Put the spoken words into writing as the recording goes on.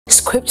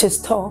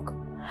scriptures talk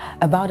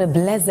about a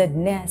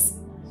blessedness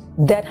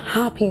that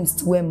happens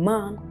to a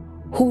man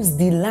whose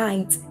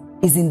delight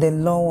is in the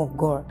law of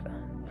God.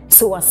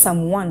 So as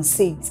Psalm 1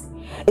 says,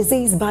 it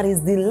says, but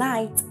his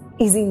delight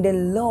is in the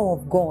law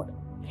of God,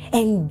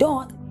 and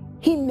doth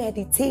he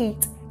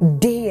meditate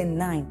day and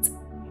night.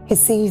 He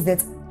says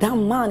that that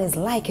man is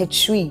like a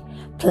tree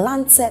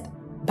planted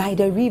by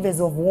the rivers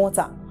of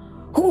water,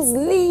 whose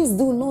leaves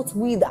do not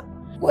wither,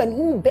 and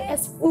who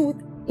bears fruit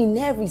in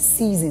every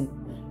season.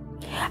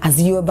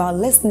 As you're about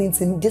listening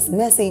to this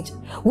message,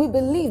 we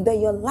believe that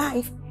your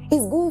life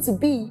is going to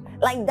be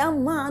like that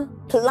man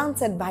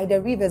planted by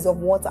the rivers of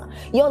water.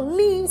 Your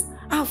leaves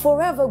are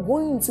forever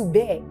going to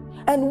bear.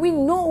 And we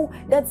know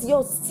that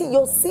your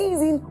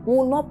season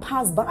will not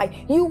pass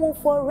by. You will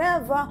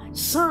forever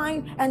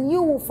shine and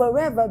you will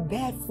forever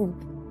bear fruit.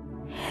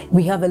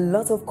 We have a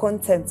lot of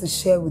content to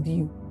share with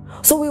you.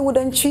 So we would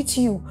entreat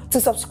you to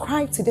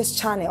subscribe to this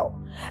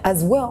channel,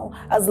 as well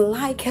as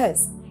like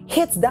us.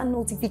 Hit that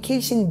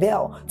notification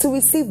bell to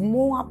receive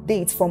more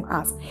updates from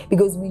us,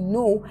 because we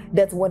know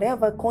that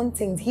whatever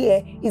content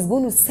here is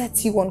going to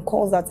set you on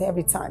course at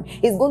every time.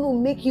 It's going to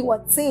make you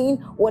attain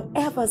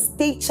whatever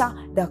stature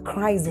that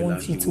Christ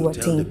wants you to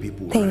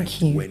attain.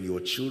 Thank you. When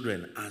your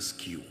children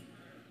ask you,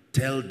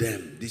 tell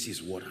them this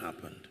is what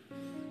happened.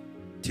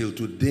 Till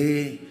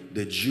today,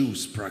 the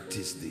Jews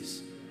practice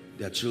this.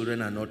 Their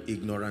children are not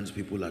ignorant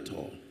people at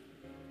all.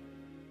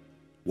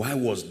 Why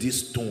was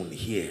this stone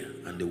here?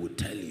 And they would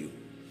tell you.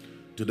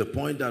 To the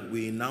point that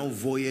we now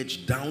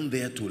voyage down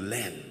there to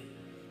learn.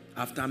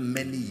 After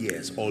many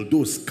years,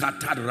 although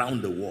scattered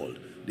around the world,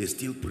 they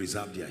still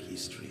preserve their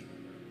history.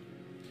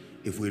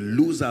 If we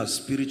lose our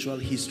spiritual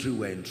history,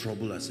 we're in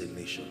trouble as a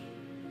nation.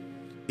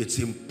 It's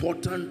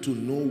important to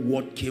know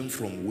what came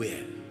from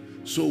where,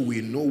 so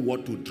we know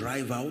what to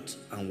drive out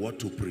and what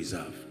to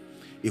preserve.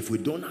 If we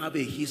don't have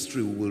a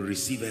history, we will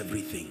receive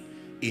everything,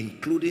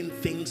 including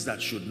things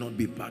that should not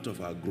be part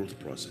of our growth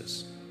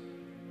process.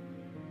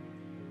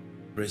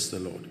 Praise the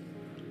Lord.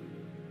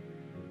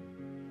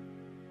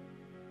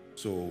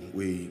 So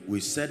we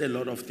said a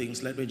lot of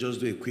things. Let me just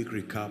do a quick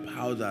recap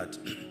how that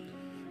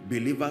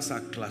believers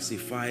are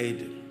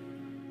classified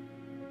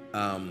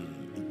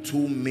in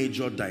two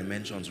major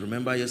dimensions.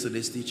 Remember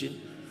yesterday's teaching?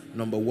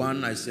 Number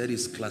one, I said,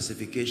 is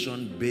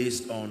classification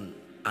based on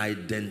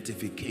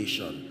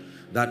identification.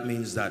 That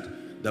means that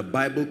the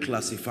Bible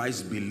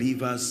classifies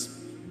believers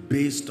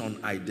based on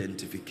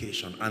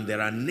identification, and there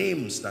are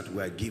names that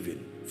were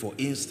given. For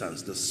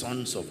instance, the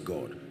sons of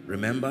God,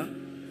 remember?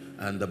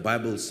 And the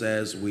Bible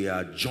says we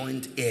are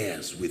joint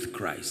heirs with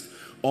Christ.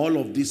 All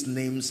of these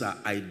names are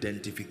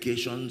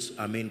identifications,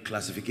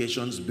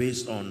 classifications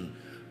based on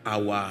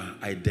our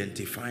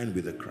identifying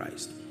with the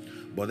Christ.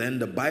 But then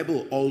the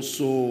Bible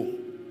also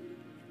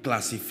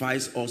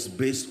classifies us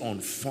based on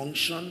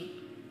function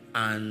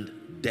and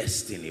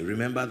destiny.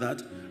 Remember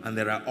that? And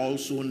there are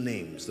also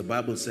names. The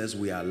Bible says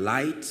we are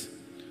light.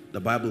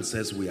 The Bible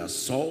says we are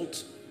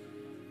salt.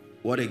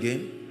 What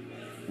again?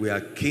 We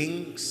are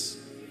kings,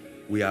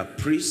 we are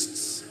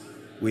priests,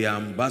 we are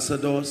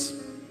ambassadors.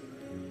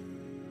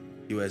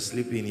 You were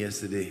sleeping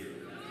yesterday.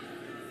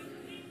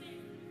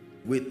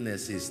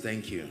 Witnesses,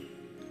 thank you.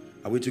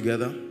 Are we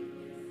together?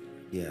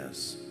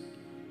 Yes.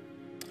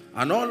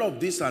 And all of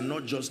these are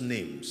not just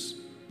names,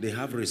 they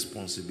have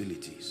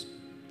responsibilities.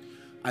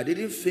 I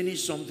didn't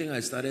finish something I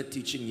started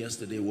teaching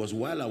yesterday. It was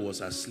while I was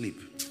asleep.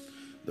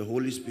 The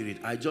Holy Spirit,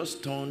 I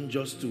just turned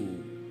just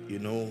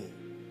to,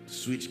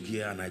 switch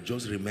gear, and I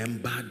just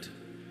remembered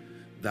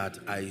that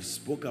I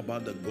spoke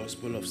about the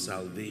gospel of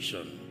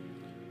salvation,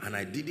 and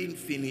I didn't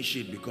finish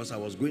it because I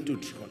was going to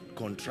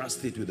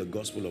contrast it with the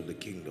gospel of the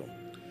kingdom.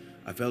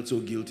 I felt so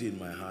guilty in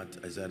my heart.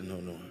 I said,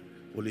 no,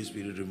 Holy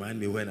Spirit, remind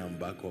me when I'm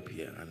back up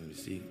here. And you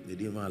see, they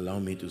didn't even allow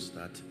me to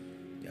start.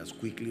 He has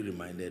quickly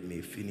reminded me,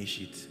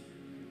 finish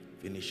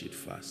it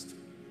fast.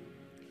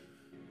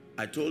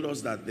 I told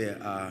us that there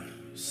are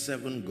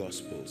 7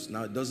 gospels.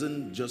 Now, it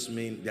doesn't just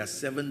mean there are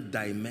 7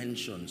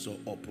 dimensions or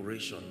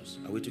operations.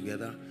 Are we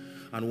together?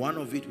 And one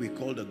of it we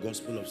call the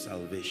gospel of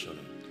salvation.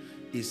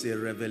 It's a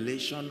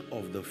revelation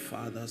of the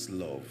Father's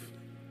love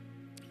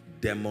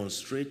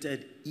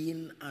demonstrated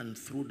in and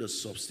through the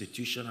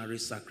substitutionary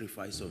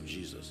sacrifice of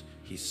Jesus,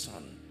 his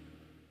son.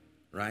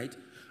 Right?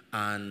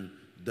 And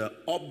the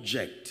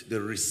object, the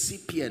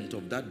recipient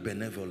of that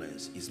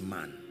benevolence is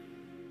man.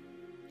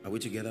 Are we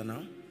together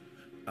now?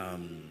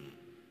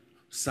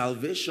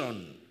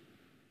 Salvation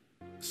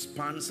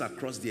spans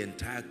across the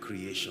entire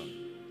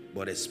creation,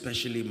 but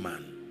especially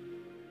man.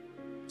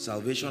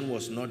 Salvation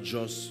was not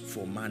just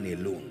for man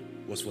alone,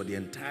 it was for the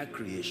entire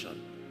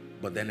creation,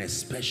 but then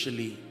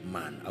especially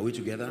man. Are we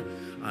together?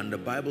 And the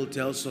Bible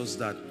tells us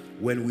that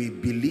when we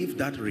believe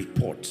that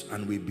report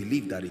and we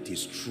believe that it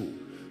is true,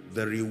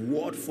 the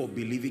reward for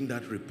believing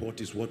that report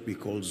is what we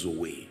call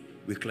Zoe.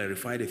 We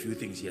clarified a few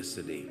things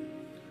yesterday.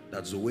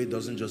 That Zoe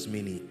doesn't just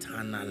mean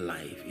eternal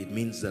life. It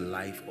means the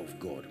life of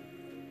God.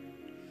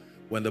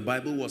 When the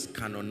Bible was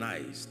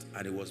canonized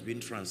and it was being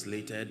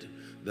translated,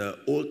 the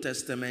Old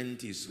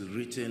Testament is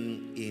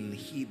written in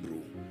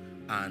Hebrew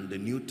and the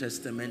New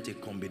Testament a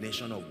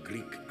combination of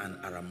Greek and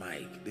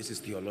Aramaic. This is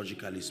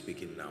theologically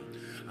speaking now.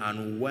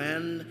 And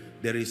when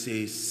there is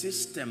a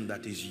system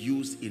that is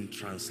used in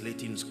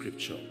translating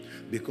scripture,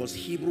 because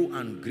Hebrew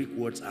and Greek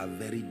words are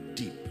very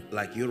deep,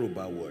 like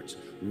Yoruba words,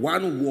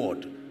 one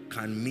word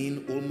can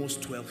mean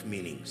almost 12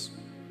 meanings.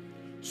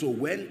 So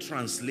when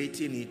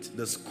translating it,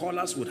 the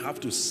scholars would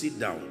have to sit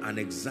down and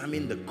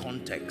examine the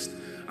context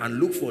and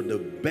look for the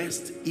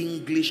best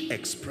English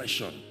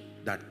expression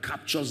that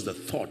captures the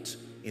thought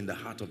in the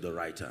heart of the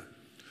writer.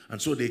 And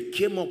so they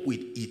came up with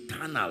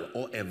eternal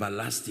or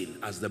everlasting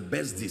as the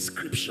best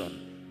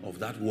description of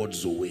that word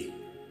Zoe.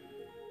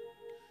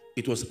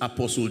 It was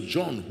Apostle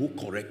John who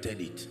corrected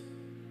it.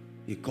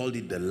 He called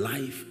it the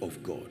life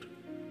of God.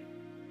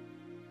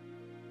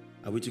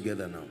 Are we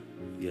together now?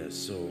 Yes.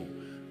 So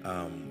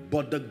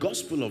but the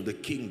gospel of the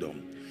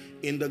kingdom,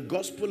 in the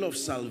gospel of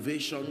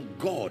salvation,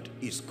 God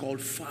is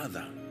called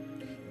Father.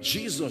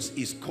 Jesus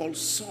is called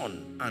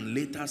Son and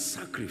later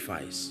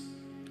sacrifice.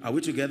 Are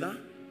we together?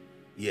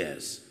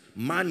 Yes.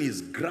 Man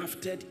is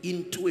grafted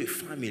into a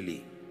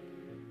family.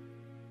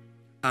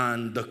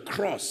 And the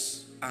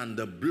cross and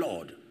the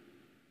blood,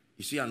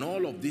 you see, and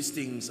all of these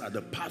things are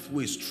the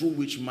pathways through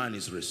which man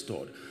is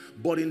restored.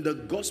 But in the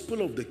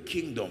gospel of the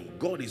kingdom,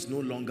 God is no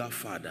longer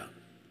Father.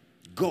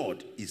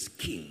 God is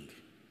King.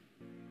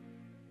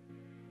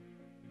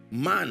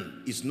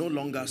 Man is no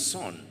longer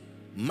Son.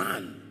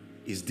 Man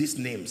is these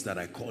names that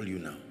I call you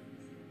now.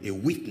 A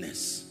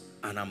witness,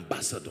 an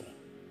ambassador.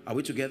 Are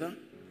we together?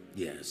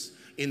 Yes.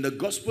 In the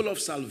gospel of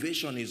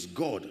salvation is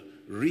God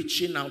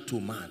reaching out to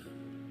man.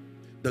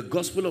 The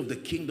gospel of the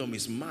kingdom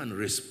is man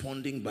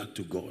responding back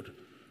to God.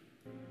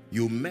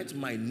 You met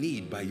my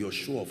need by your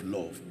show of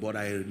love, but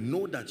I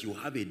know that you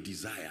have a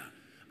desire,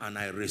 and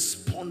I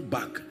respond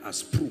back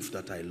as proof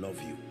that I love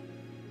you.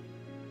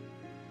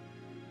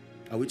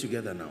 Are we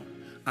together now?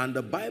 And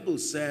the Bible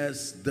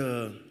says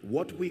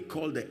what we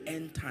call the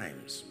end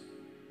times,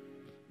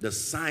 the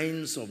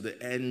signs of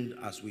the end,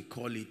 as we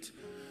call it,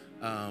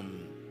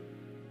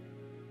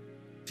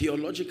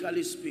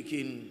 theologically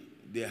speaking,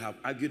 they have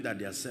argued that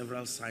there are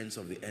several signs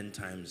of the end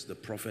times. The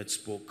prophet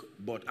spoke,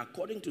 but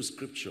according to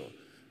scripture,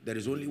 there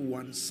is only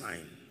one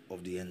sign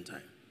of the end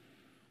time.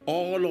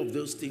 All of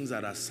those things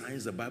that are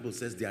signs, the Bible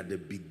says they are the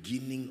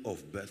beginning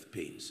of birth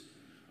pains.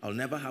 I'll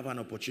never have an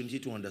opportunity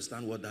to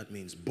understand what that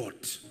means,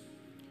 but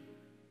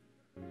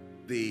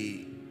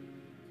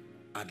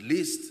at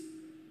least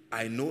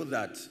I know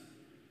that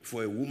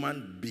for a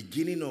woman,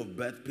 beginning of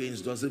birth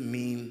pains doesn't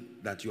mean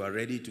that you are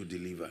ready to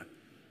deliver.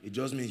 It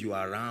just means you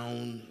are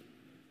around.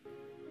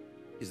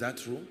 Is that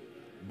true?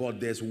 But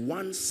there's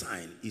one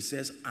sign. It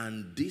says,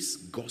 and this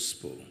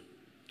gospel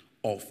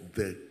of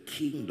the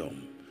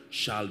kingdom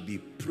shall be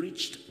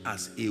preached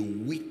as a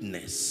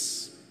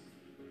witness,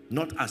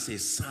 not as a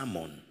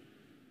sermon,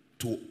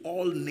 to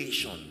all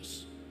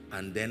nations.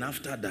 And then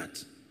after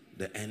that,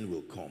 the end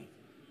will come.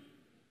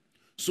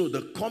 So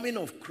the coming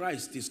of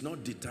Christ is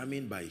not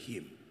determined by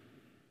him.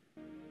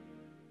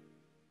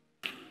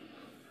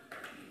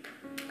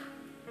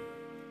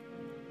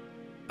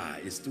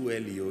 It's too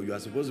early. You are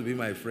supposed to be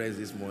my friends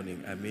this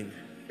morning. I mean,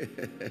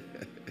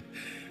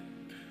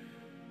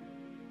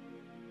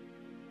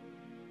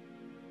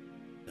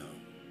 no.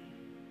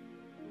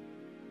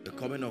 The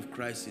coming of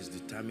Christ is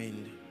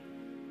determined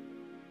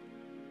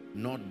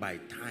not by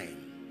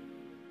time.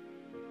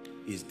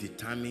 It's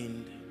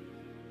determined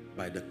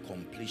by the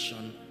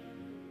completion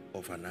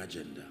of an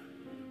agenda,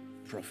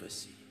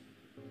 prophecy.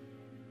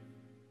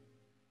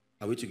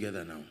 Are we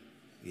together now?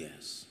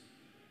 Yes.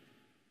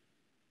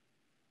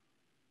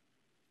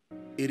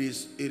 It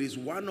is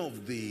one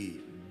of the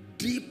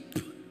deep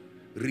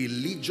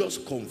religious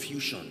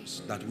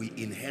confusions that we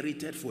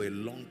inherited for a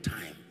long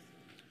time.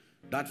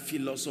 That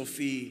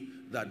philosophy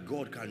that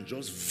God can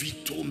just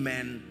veto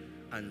men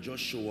and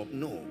just show up.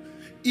 No.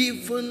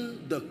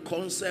 Even the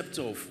concept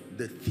of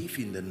the thief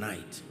in the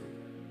night.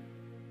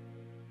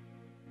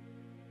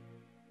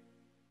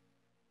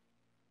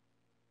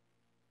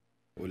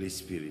 Holy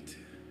Spirit,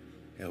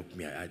 help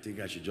me. I think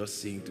I should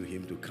just sing to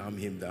him to calm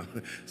him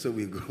down. So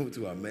we go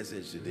to our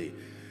message today.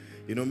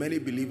 You know, many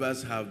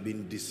believers have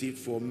been deceived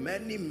for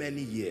many,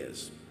 many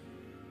years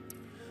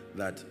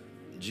that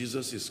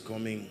Jesus is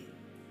coming.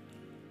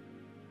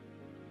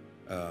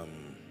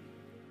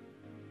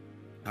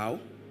 How?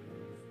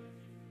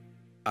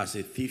 As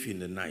a thief in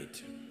the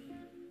night.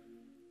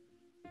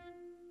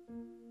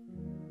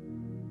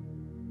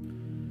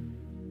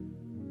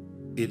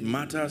 It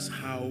matters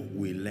how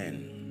we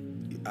learn.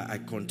 I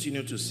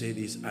continue to say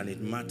this, and it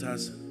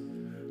matters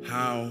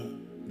how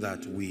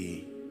that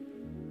we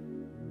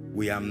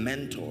are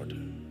mentored.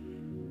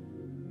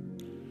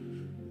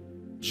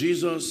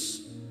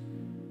 Jesus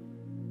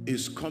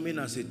is coming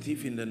as a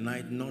thief in the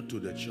night, not to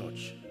the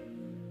church.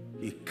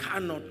 He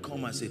cannot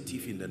come as a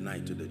thief in the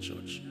night to the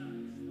church.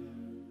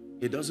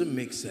 It doesn't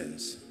make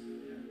sense.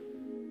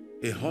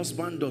 A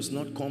husband does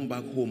not come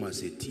back home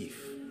as a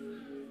thief.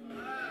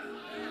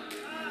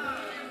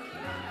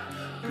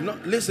 No,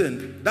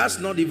 listen, that's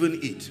not even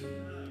it.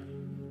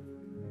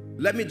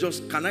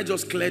 Can I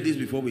just clear this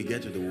before we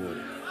get to the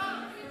word?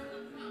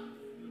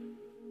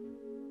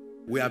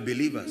 We are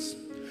believers.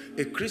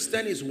 A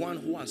Christian is one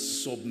who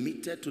has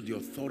submitted to the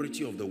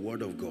authority of the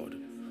word of God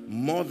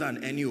more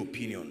than any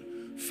opinion.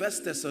 1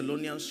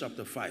 Thessalonians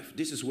chapter 5.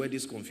 This is where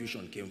this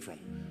confusion came from.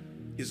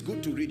 It's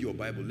good to read your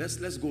Bible. Let's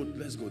go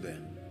there.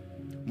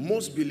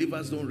 Most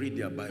believers don't read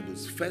their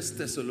Bibles. 1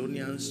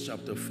 Thessalonians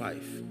chapter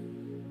 5.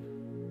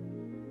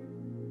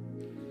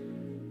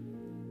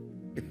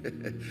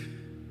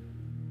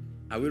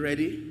 Are we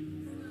ready?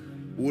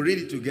 We'll read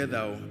it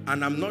together.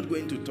 And I'm not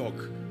going to talk.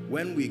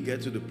 When we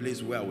get to the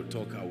place where I will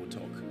talk, I will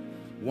talk.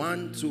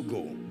 1, 2,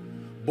 go.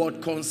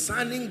 But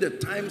concerning the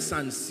times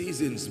and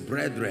seasons,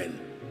 brethren,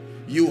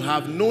 you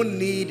have no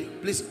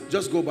need. Please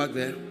just go back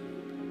there.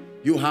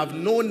 You have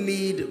no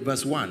need,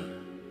 verse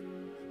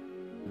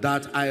 1,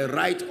 that I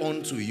write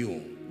unto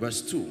you.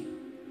 Verse 2.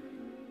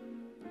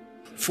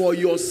 For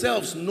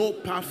yourselves know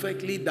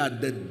perfectly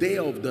that the day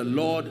of the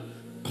Lord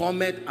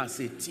cometh as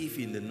a thief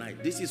in the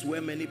night. This is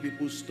where many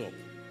people stop.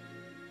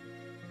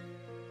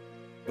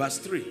 Verse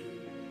 3.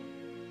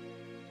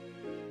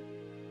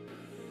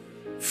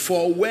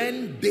 For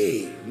when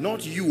they,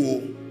 not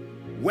you,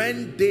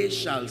 when they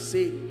shall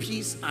say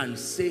peace and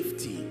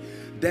safety,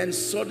 then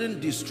sudden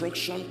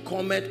destruction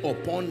cometh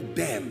upon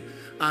them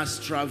as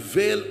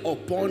travail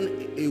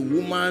upon a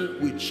woman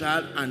with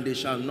child, and they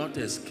shall not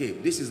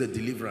escape. This is the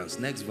deliverance.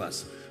 Next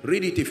verse.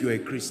 Read it if you're a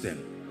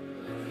Christian.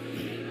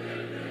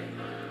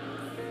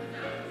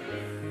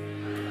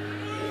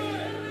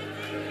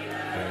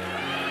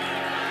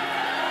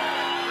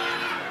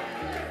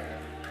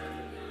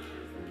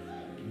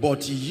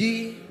 But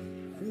ye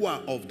who are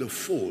of the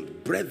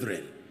fold,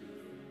 brethren,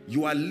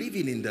 you are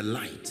living in the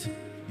light.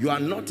 You are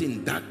not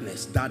in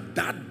darkness,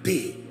 that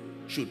day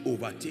should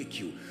overtake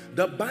you.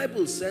 The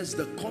Bible says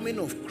the coming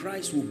of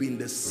Christ will be in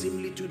the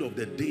similitude of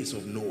the days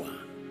of Noah.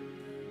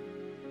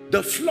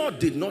 The flood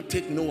did not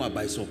take Noah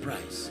by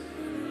surprise.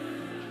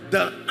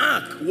 The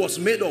ark was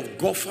made of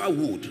gopher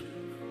wood,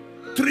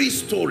 3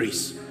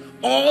 stories.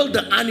 All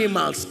the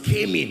animals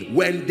came in.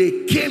 When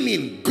they came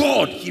in,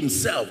 God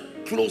himself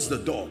closed the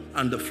door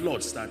and the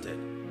flood started.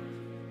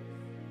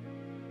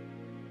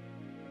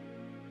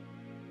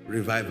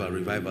 Revival,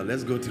 revival.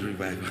 Let's go to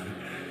revival.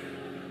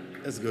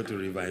 Let's go to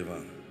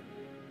revival.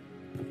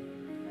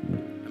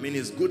 I mean,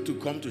 it's good to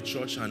come to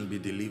church and be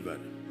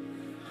delivered.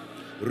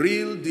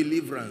 Real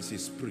deliverance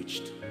is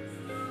preached.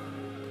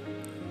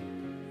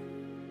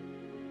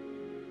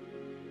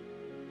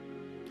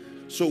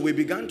 So we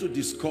began to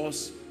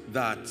discuss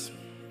that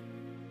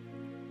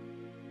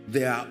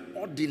there are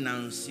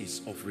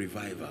ordinances of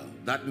revival.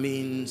 That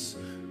means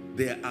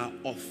there are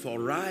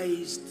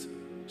authorized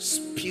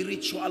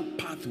spiritual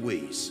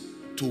pathways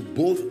to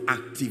both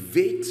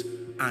activate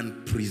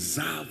and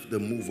preserve the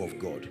move of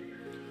God.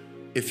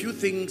 A few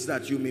things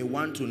that you may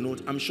want to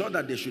note. I'm sure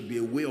that there should be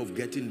a way of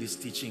getting these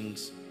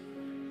teachings,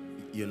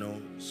 you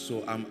know.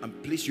 So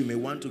please, you may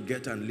want to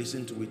get and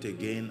listen to it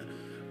again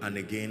and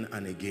again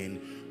and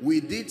again.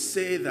 We did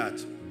say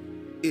that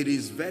it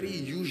is very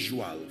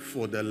usual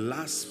for the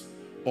last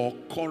or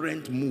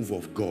current move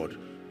of God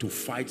to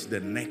fight the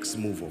next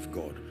move of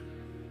God.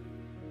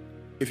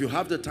 If you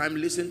have the time,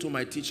 listen to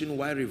my teaching,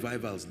 Why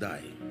Revivals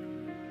Die.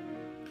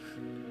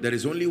 There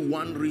is only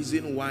one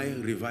reason why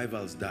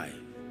revivals die: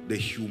 the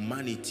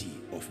humanity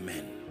of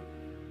men.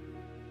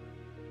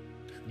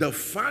 The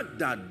fact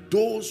that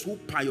those who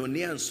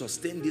pioneer and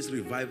sustain these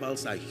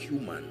revivals are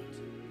human.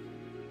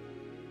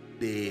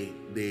 The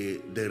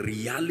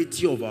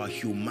reality of our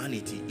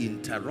humanity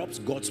interrupts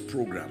God's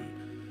program,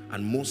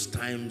 and most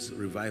times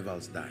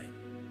revivals die.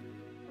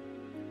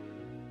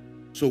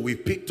 So we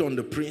picked on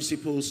the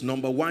principles.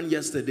 Number 1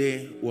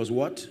 yesterday was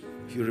what?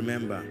 If you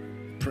remember,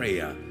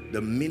 prayer,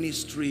 the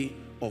ministry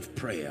of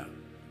prayer.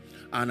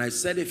 And I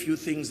said a few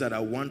things that I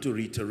want to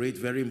reiterate,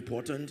 very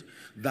important,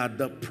 that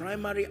the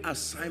primary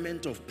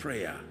assignment of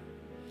prayer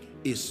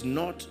is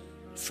not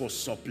for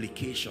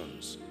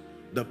supplications.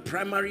 The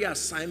primary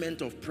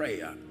assignment of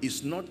prayer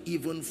is not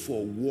even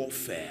for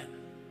warfare.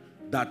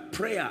 That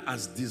prayer,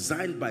 as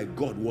designed by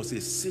God, was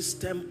a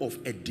system of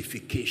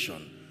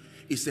edification.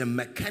 It's a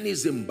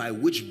mechanism by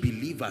which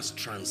believers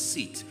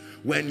transit.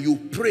 When you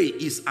pray,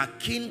 it's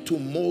akin to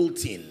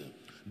molting.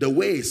 The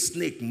way a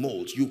snake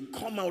molts, you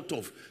come out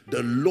of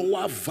the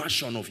lower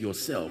version of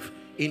yourself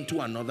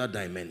into another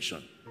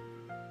dimension.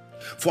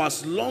 For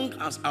as long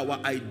as our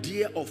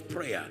idea of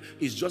prayer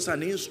is just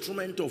an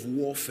instrument of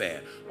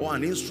warfare or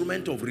an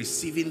instrument of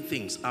receiving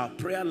things, our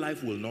prayer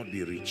life will not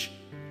be rich,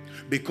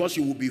 because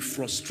you will be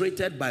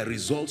frustrated by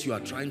results you are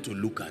trying to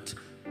look at.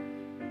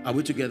 Are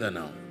we together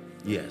now?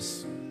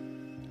 Yes.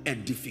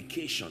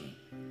 Edification.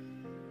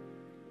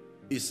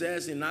 It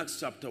says in Acts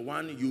chapter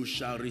 1, you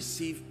shall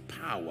receive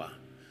power.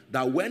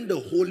 That when the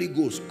Holy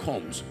Ghost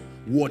comes,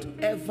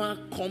 whatever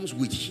comes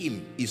with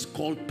him is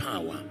called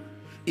power.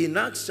 In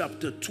Acts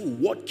chapter 2,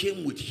 what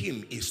came with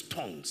him is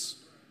tongues.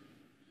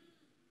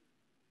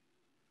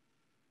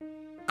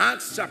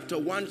 Acts chapter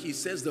 1, he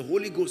says the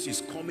Holy Ghost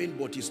is coming,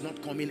 but he's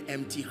not coming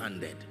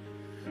empty-handed.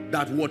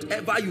 that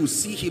whatever you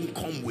see him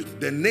come with,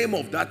 the name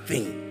of that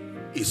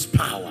thing is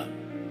power.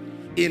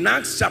 In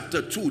Acts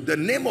chapter 2, the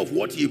name of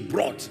what he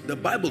brought, the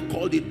Bible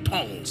called it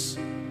tongues.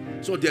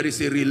 So there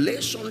is a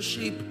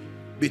relationship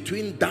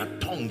between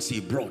that tongues he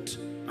brought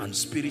and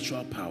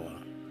spiritual power.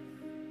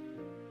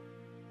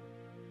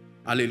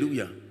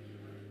 Hallelujah.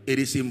 It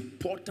is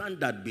important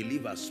that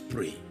believers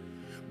pray.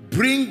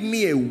 Bring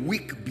me a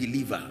weak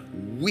believer,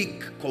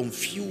 weak,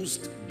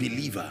 confused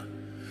believer,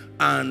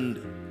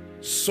 and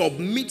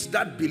submit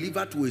that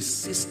believer to a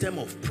system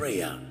of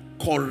prayer,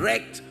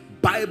 correct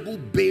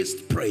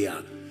Bible-based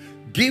prayer.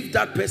 Give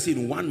that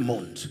person 1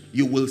 month.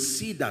 You will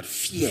see that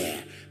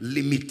fear,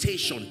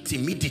 limitation,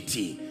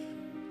 timidity,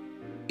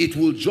 it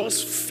will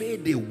just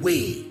fade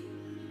away.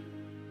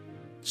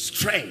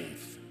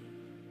 Strength.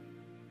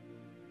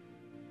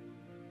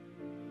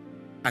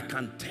 I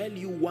can tell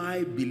you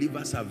why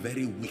believers are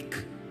very weak.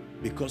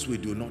 Because we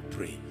do not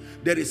pray.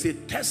 There is a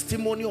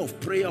testimony of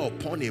prayer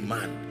upon a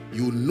man.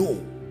 You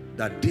know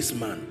that this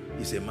man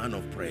is a man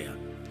of prayer.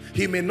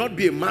 He may not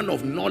be a man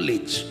of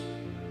knowledge,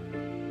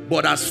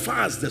 but as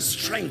far as the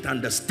strength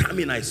and the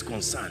stamina is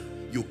concerned,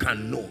 you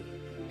can know.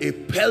 A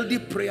healthy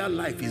prayer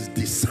life is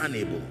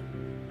discernible.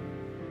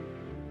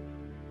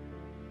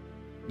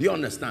 Do you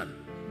understand?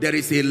 There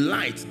is a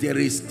light,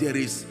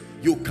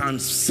 you can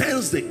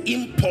sense the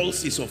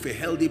impulses of a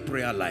healthy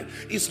prayer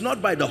life. It's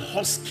not by the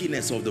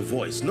huskiness of the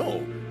voice,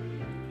 no.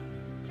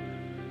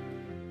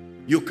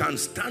 You can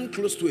stand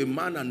close to a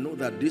man and know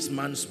that this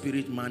man's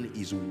spirit man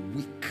is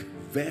weak,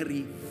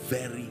 very,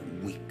 very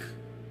weak.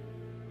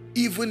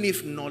 Even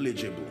if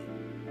knowledgeable,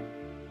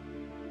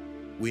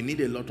 we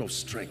need a lot of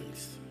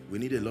strength. We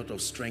need a lot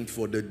of strength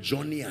for the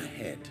journey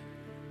ahead.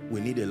 We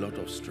need a lot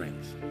of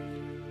strength.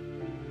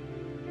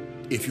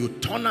 If you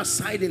turn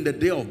aside in the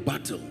day of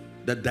battle,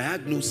 the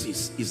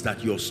diagnosis is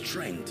that your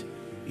strength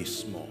is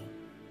small.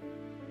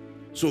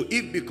 So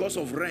if because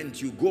of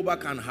rent, you go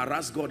back and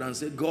harass God and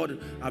say, God,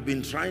 I've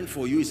been trying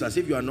for you, it's as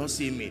if you are not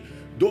seeing me.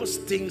 Those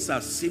things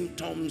are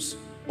symptoms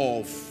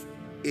of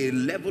a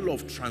level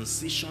of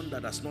transition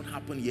that has not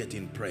happened yet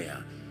in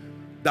prayer.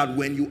 That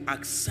when you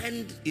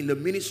ascend in the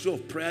ministry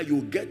of prayer,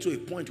 you get to a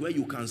point where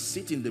you can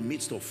sit in the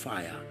midst of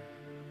fire.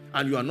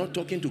 And you are not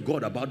talking to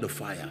God about the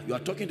fire. You are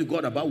talking to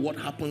God about what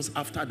happens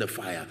after the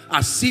fire.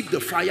 As if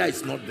the fire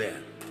is not there.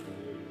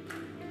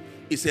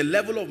 It's a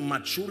level of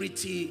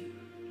maturity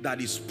that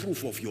is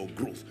proof of your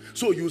growth.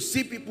 So you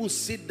see people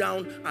sit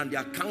down and they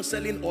are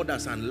counseling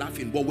others and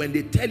laughing. But when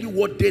they tell you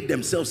what they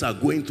themselves are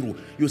going through,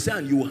 you say,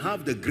 and you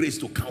have the grace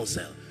to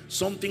counsel.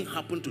 Something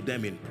happened to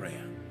them in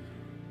prayer.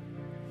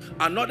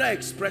 Another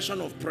expression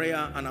of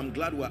prayer, and I'm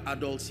glad we're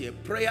adults here,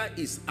 prayer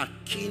is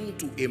akin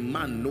to a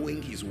man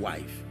knowing his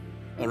wife.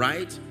 All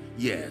right?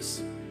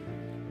 Yes.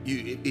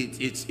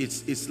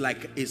 It's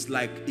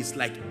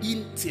like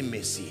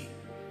intimacy.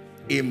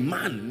 A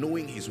man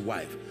knowing his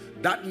wife.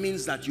 That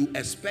means that you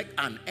expect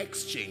an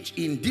exchange.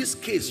 In this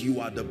case,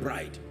 you are the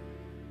bride.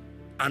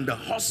 And the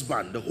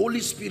husband, the Holy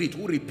Spirit,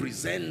 who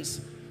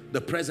represents the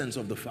presence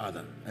of the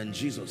Father and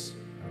Jesus.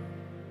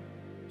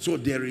 So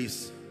there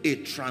is a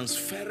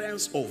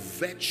transference of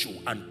virtue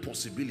and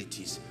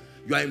possibilities.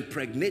 You are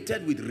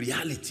impregnated with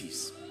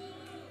realities.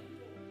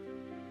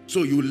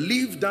 So you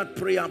leave that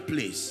prayer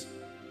place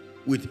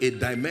with a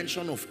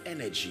dimension of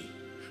energy.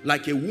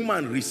 Like a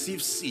woman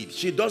receives seed.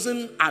 She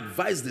doesn't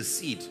advise the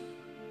seed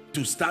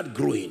to start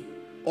growing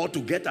or to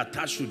get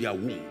attached to their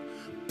womb.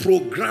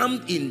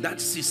 Programmed in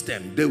that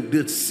system,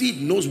 the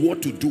seed knows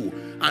what to do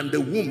and the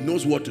womb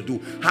knows what to do.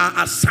 Her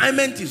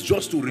assignment is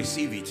just to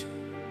receive it.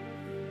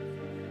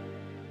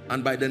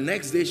 And by the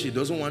next day, she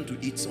doesn't want to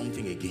eat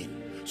something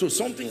again. So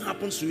something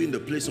happens to you in the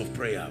place of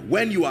prayer.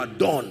 When you are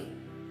done,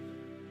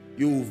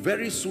 you will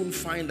very soon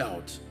find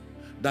out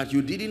that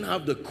you didn't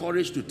have the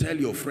courage to tell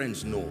your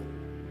friends no.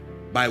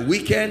 By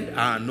weekend,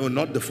 no,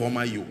 not the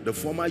former you. The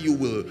former you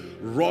will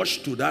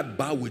rush to that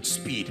bar with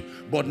speed.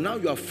 But now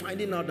you are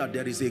finding out that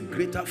there is a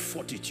greater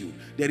fortitude.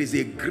 There is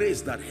a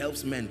grace that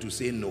helps men to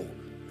say no.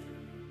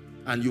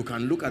 And you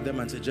can look at them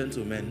and say,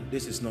 gentlemen,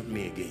 this is not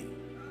me again.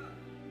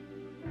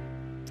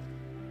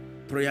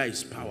 Prayer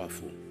is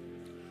powerful.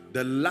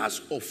 The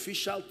last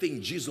official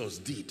thing Jesus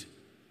did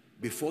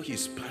before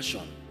his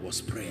passion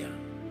was prayer.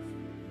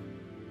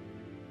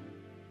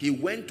 He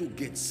went to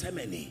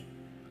Gethsemane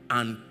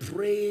and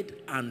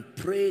prayed and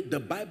prayed. The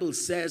Bible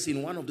says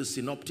in one of the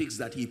synoptics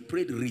that he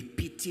prayed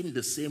repeating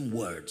the same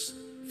words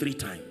 3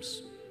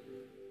 times.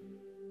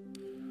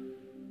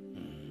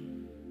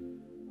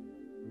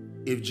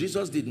 If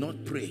Jesus did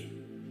not pray,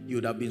 you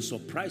would have been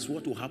surprised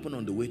what will happen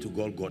on the way to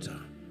Golgotha,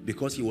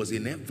 because he was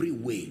in every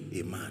way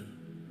a man.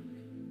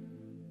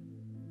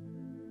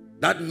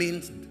 That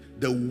means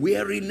the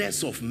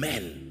weariness of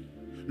men.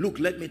 Look,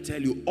 let me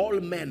tell you, all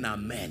men are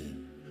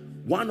men.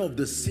 One of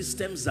the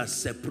systems that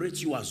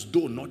separates you as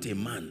though not a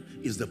man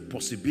is the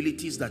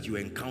possibilities that you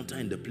encounter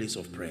in the place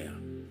of prayer.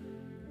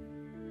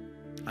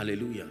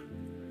 Hallelujah.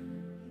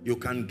 You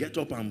can get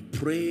up and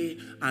pray,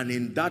 and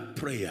in that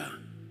prayer,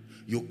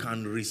 you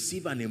can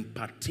receive an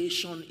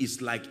impartation.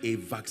 It's like a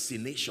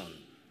vaccination,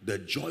 the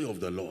joy of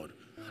the Lord.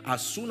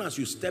 As soon as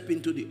you step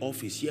into the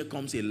office, here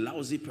comes a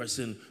lousy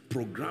person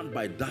programmed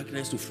by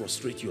darkness to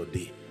frustrate your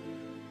day.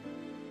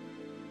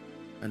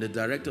 And the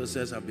director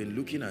says, I've been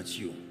looking at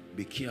you.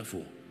 Be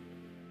careful.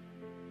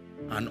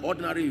 And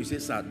ordinarily you say,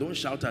 sir, don't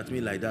shout at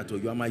me like that, or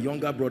you are my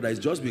younger brother. It's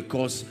just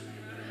because,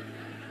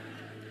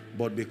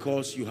 but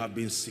because you have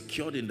been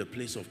secured in the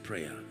place of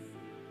prayer.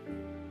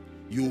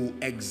 You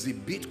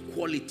exhibit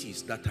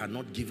qualities that are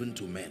not given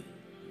to men.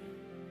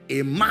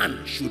 A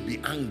man should be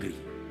angry.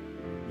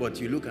 But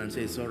you look and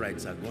say, it's all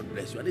right, sir, God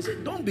bless you. And they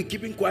say, don't be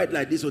keeping quiet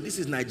like this, or this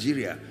is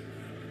Nigeria.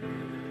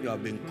 You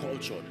have been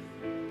cultured.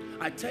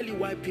 I tell you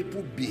why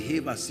people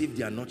behave as if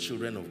they are not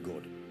children of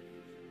God.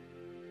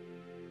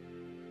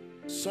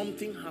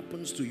 Something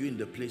happens to you in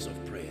the place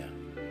of prayer.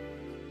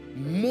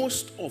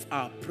 Most of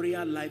our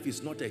prayer life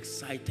is not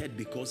excited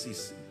because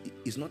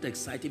it's not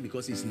exciting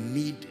because it's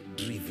need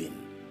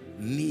driven.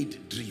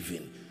 Need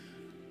driven.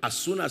 As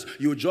soon as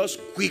you just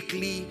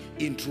quickly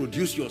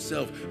introduce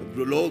yourself,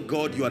 Lord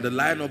God, you are the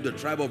Lion of the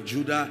tribe of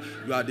Judah,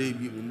 you are the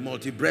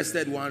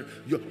multi-breasted one.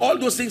 All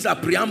those things are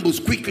preambles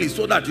quickly,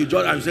 so that you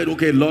just and said,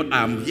 okay, Lord,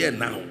 I'm here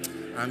now.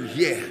 I'm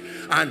here.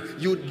 And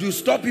you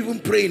stop even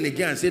praying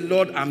again and say,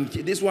 Lord, I'm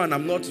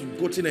not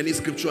quoting any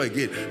scripture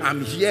again.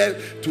 I'm here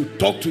to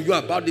talk to you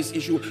about this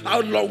issue. How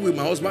long will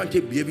my husband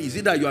keep behaving? Is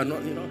it that you are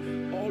not,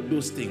 all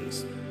those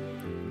things.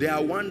 They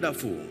are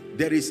wonderful.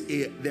 There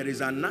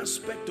is an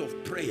aspect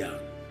of prayer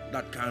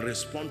that can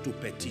respond to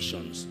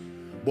petitions,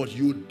 but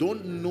you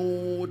don't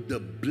know the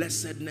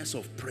blessedness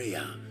of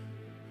prayer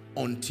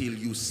until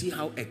you see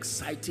how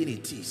exciting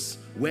it is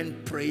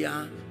when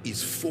prayer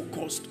is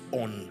focused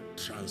on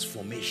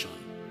transformation.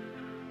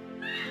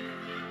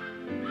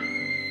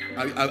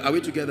 Are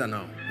we together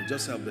now?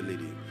 Just help the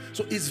lady.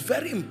 So it's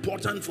very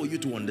important for you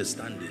to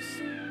understand this.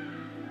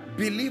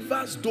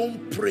 Believers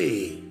don't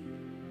pray.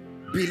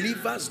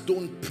 Believers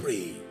don't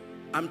pray.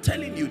 I'm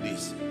telling you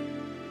this.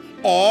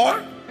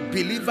 Or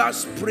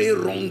believers pray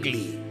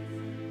wrongly.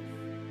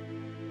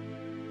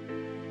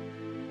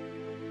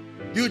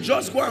 You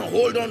just go and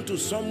hold on to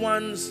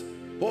someone's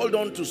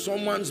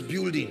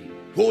building,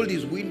 hold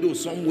his window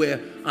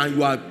somewhere, and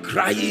you are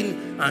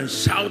crying and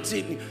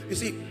shouting. You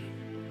see,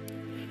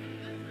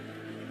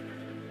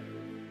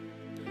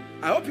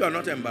 I hope you are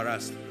not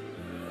embarrassed.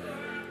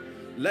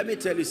 Let me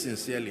tell you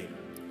sincerely,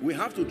 we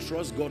have to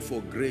trust God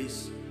for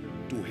grace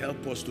to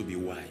help us to be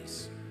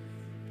wise.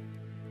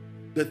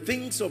 The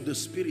things of the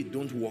Spirit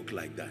don't work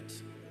like that.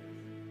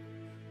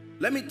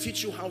 Let me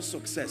teach you how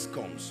success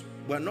comes.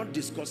 We're not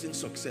discussing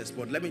success,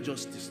 but let me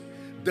just...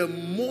 The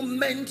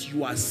moment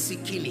you are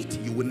seeking it,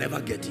 you will never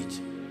get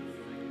it.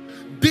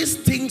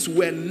 These things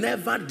were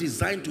never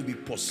designed to be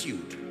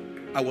pursued.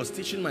 I was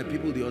teaching my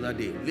people the other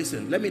day.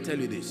 Listen, let me tell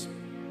you this.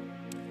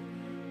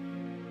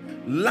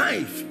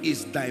 Life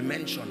is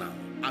dimensional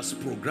as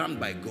programmed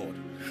by God.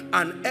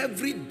 And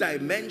every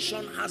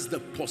dimension has the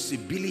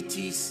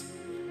possibilities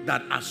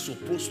that are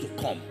supposed to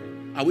come.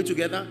 Are we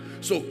together?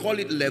 So call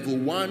it level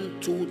 1,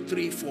 2,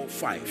 3, 4,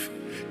 5.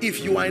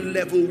 If you are in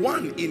level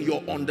 1 in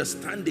your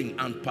understanding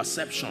and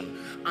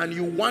perception, and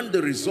you want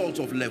the result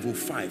of level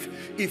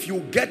 5, if you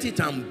get it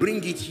and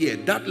bring it here,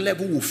 that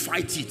level will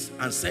fight it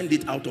and send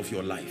it out of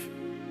your life.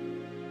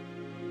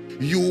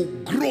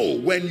 You grow.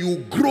 When you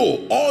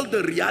grow, all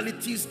the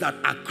realities that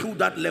accrue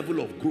that level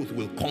of growth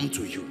will come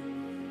to you.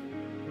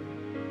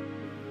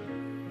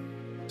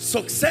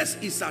 Success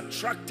is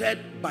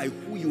attracted by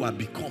who you are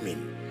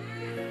becoming,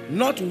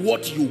 not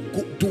what you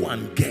do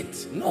and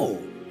get.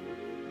 No.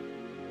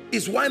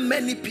 It's why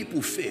many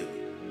people fail.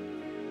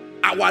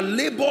 Our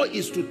labor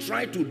is to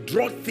try to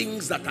draw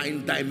things that are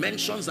in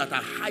dimensions that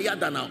are higher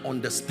than our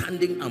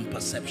understanding and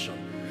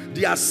perception.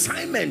 The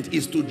assignment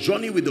is to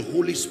journey with the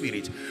Holy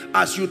Spirit.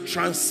 As you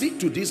transit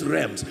to these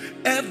realms,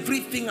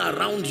 everything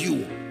around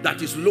you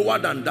that is lower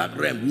than that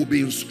realm will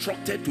be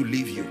instructed to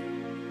leave you.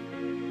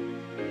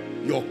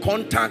 Your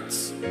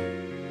contacts,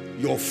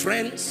 your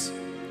friends,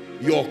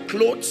 your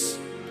clothes,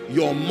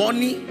 your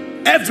money,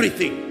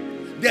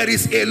 everything. There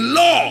is a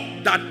law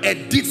that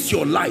edits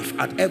your life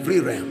at every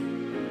realm.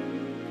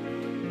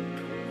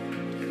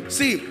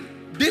 See,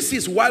 this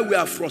is why we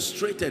are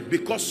frustrated,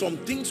 because some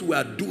things we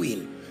are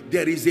doing,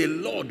 there is a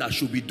law that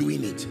should be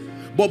doing it.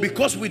 But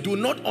because we do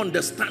not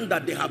understand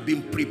that they have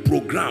been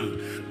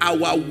pre-programmed,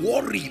 our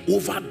worry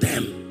over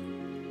them.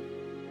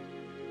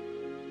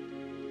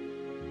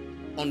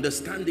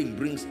 Understanding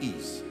brings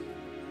ease.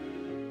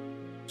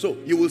 So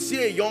you will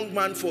see a young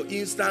man, for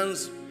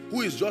instance,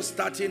 who is just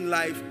starting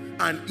life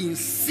and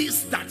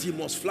insists that he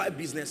must fly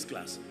business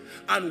class.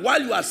 And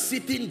while you are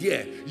sitting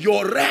there,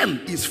 your realm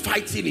is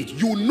fighting it.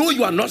 You know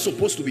you are not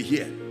supposed to be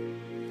here.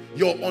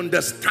 Your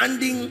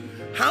understanding,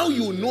 how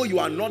you know you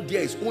are not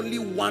there, is only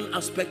one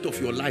aspect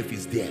of your life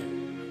is there.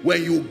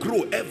 When you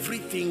grow,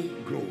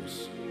 everything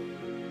grows.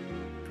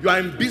 You are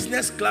in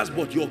business class,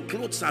 but your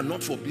clothes are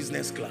not for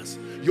business class.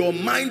 Your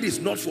mind is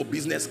not for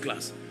business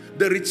class.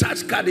 The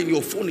recharge card in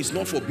your phone is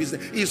not for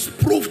business. It's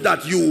proof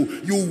that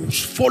you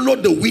follow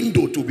the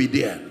window to be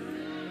there.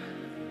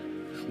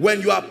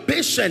 When you are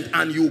patient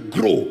and you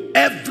grow,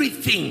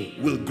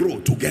 everything will grow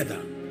together.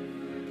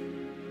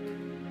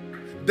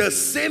 The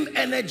same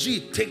energy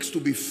it takes to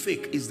be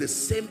fake is the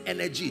same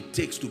energy it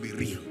takes to be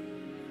real.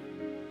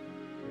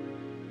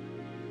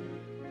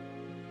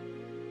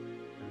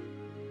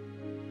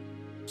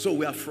 So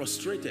we are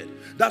frustrated.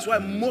 That's why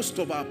most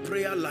of our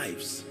prayer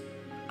lives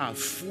are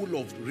full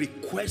of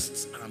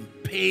requests and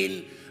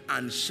pain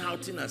and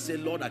shouting and say,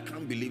 Lord, I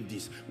can't believe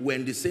this. We're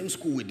in the same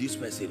school with this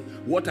person.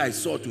 What I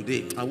saw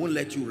today, I won't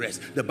let you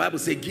rest. The Bible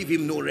says, give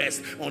him no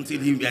rest until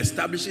he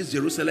establishes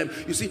Jerusalem.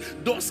 You see,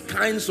 those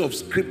kinds of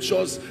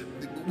scriptures,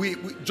 we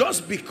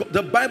just because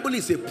the Bible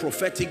is a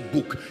prophetic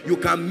book, you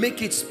can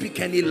make it speak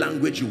any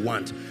language you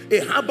want. A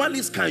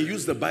herbalist can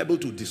use the Bible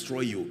to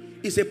destroy you.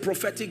 It's a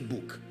prophetic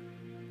book.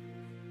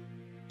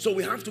 So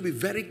we have to be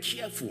very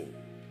careful.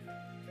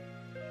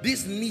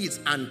 These needs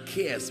and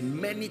cares,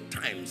 many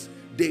times,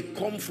 they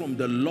come from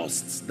the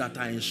lusts that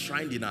are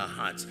enshrined in our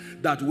hearts,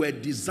 that were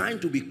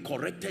designed to be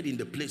corrected in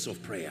the place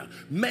of prayer.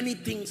 Many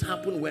things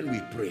happen when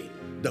we pray.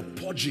 The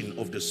purging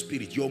of the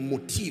spirit, your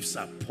motives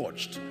are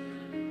purged.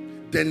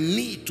 The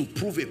need to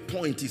prove a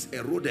point is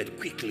eroded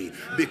quickly,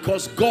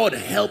 because God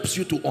helps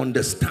you to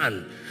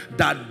understand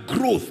that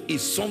growth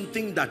is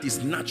something that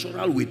is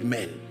natural with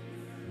men.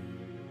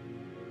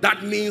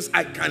 That means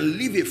I can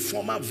leave a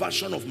former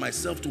version of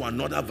myself to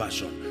another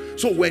version.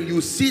 So when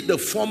you see the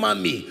former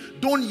me,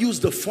 don't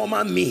use the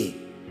former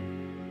me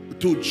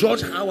to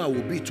judge how I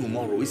will be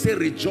tomorrow. He said,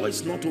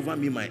 rejoice not over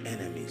me, my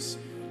enemies.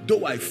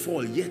 Though I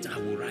fall, yet I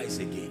will rise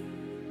again.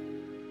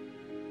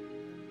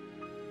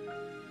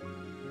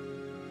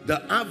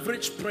 The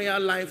average prayer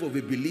life of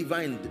a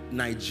believer in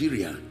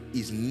Nigeria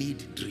is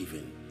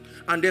need-driven.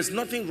 And there's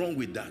nothing wrong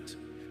with that,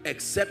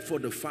 except for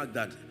the fact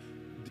that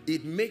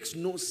it makes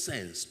no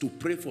sense to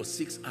pray for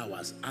 6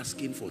 hours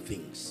asking for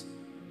things.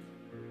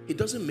 It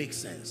doesn't make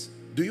sense.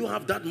 Do you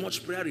have that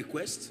much prayer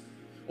request?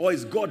 Or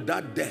is God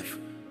that deaf?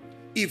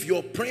 If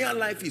your prayer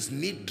life is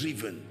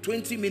need-driven,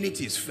 20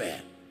 minutes is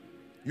fair.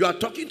 You are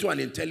talking to an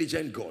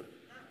intelligent God.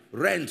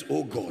 Rent,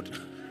 oh God.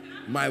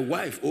 My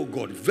wife, oh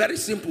God. Very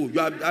simple.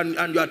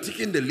 And you are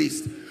taking the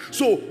list.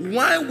 So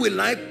why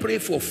will I pray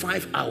for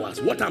 5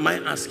 hours? What am I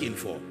asking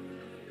for?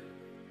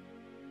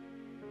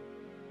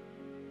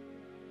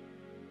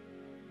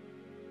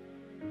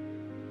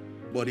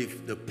 But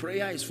if the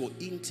prayer is for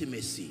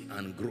intimacy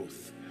and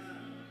growth,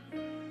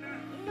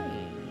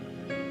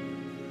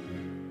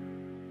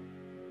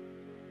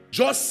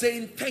 just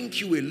saying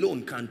thank you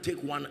alone can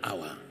take 1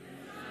 hour.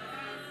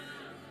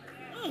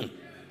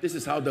 This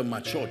is how the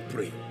matured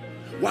pray.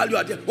 While you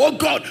are there, oh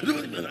God,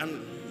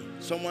 and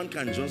someone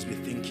can just be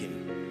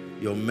thinking,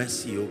 your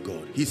mercy, oh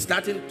God. He's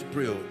starting to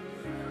pray, oh,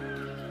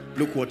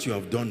 look what you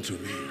have done to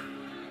me.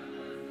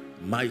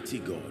 Mighty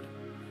God.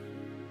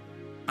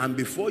 And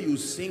before you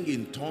sing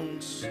in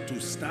tongues to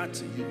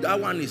start, that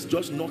one is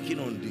just knocking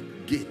on the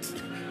gate.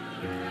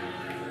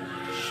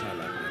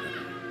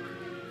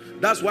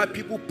 That's why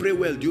people pray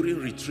well during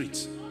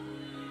retreats.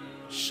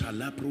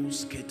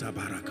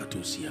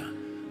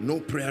 No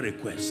prayer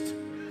request.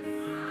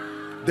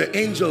 The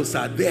angels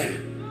are there.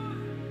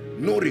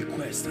 No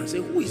request. And say,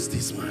 who is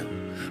this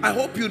man? I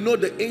hope you know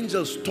the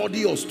angels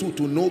study us too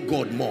to know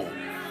God more.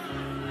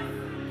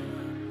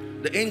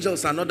 The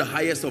angels are not the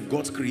highest of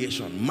God's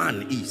creation.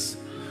 Man is.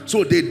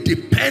 So they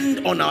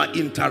depend on our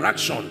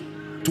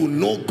interaction to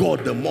know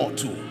God the more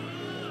too.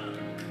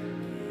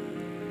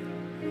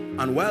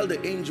 And while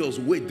the angels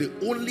wait, the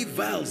only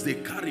vials they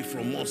carry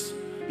from us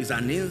is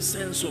an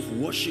incense of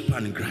worship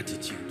and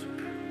gratitude.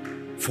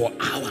 For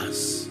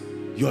hours,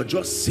 you're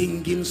just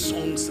singing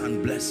songs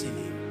and blessing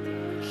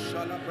Him.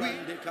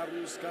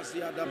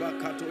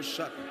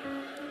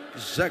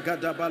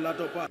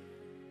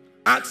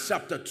 Acts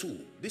chapter 2.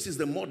 This is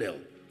the model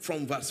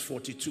from verse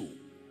 42.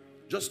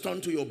 Just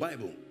turn to your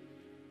Bible.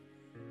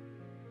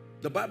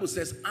 The Bible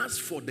says, as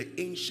for the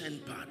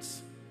ancient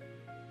parts,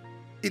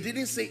 it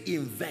didn't say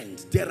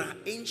invent. There are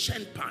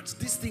ancient parts.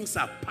 These things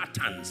are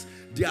patterns.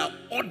 They are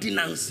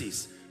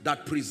ordinances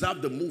that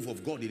preserve the move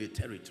of God in a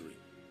territory.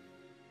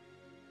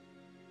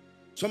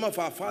 Some of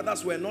our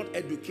fathers were not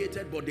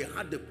educated, but they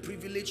had the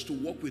privilege to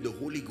walk with the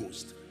Holy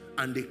Ghost,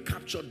 and they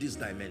captured these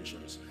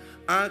dimensions.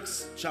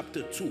 Acts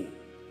chapter 2.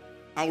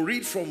 I'll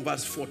read from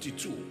verse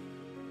 42.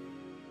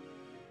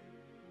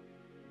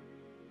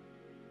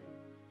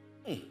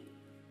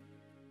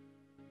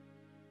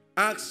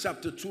 Acts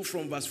chapter 2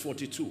 from verse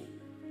 42.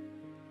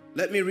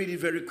 Let me read it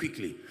very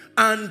quickly.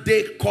 And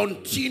they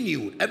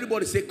continued.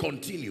 Everybody say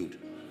continued.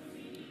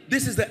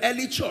 This is the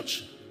early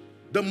church.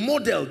 The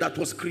model that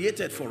was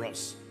created for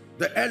us.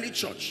 The early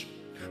church.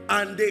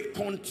 And they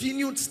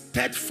continued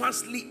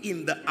steadfastly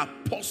in the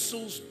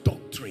apostles'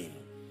 doctrine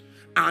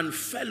and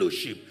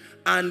fellowship,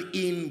 and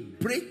in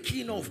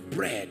breaking of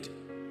bread,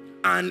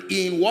 and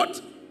in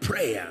what?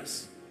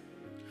 Prayers.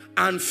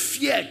 And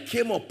fear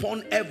came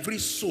upon every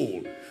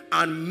soul,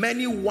 and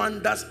many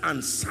wonders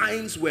and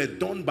signs were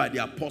done by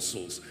the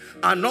apostles.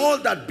 And all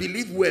that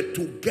believed were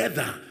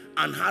together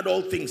and had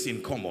all things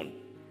in common,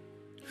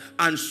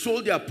 and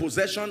sold their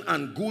possession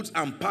and goods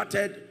and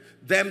parted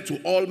them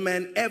to all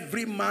men,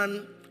 every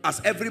man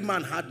as every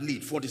man had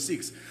need.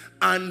 46.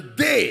 And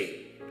they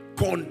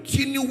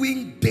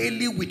continuing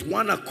daily with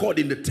one accord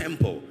in the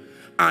temple,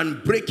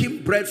 and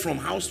breaking bread from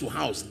house to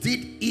house,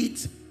 did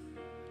eat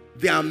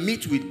their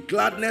meat with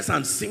gladness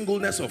and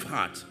singleness of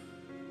heart.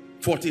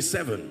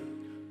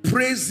 47.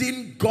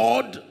 Praising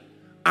God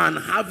and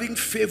having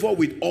favor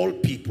with all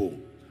people.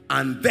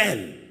 And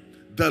then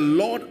the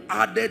Lord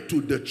added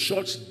to the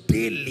church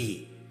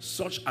daily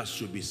such as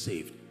should be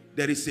saved.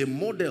 There is a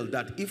model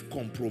that, if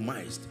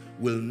compromised,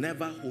 will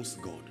never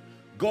host God.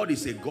 God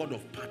is a God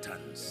of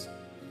patterns.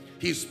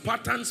 His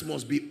patterns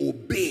must be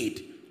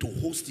obeyed to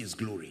host his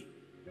glory.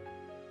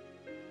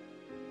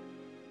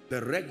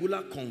 The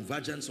regular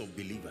convergence of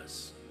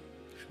believers.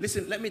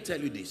 Listen, let me tell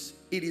you this.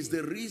 It is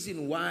the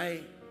reason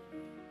why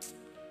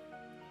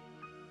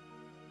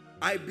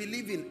I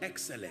believe in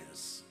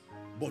excellence,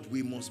 but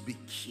we must be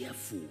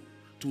careful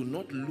to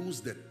not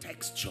lose the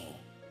texture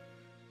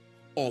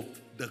of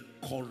the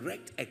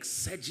correct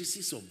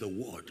exegesis of the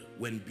word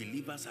when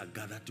believers are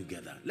gathered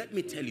together. Let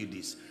me tell you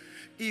this.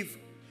 If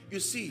you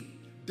see,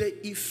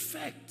 the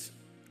effect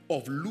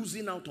of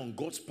losing out on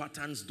God's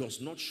patterns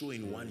does not show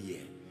in 1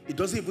 year. It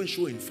doesn't even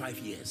show in 5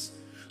 years.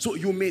 So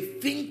you may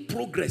think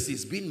progress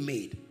is being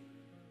made.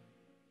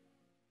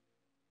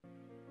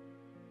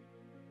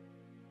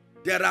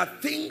 There are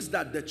things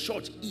that the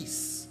church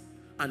is,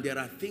 and there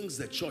are things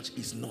the church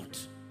is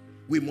not.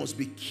 We must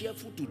be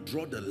careful to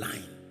draw the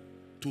line,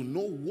 to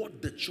know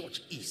what the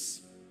church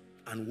is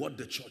and what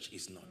the church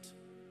is not.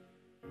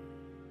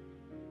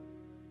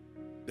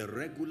 The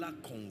regular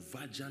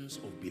convergence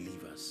of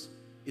believers.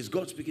 Is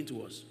God speaking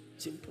to us?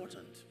 It's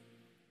important.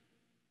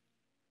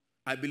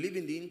 I believe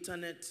in the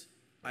internet.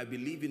 I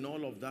believe in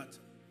all of that.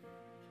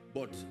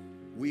 But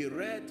we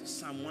read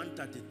Psalm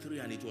 133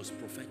 and it was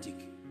prophetic.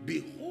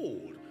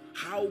 Behold,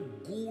 how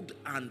good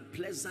and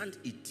pleasant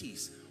it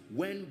is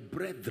when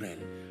brethren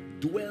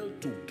dwell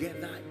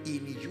together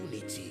in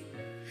unity.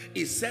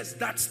 It says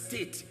that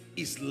state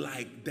is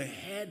like the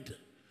head,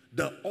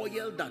 the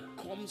oil that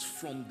comes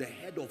from the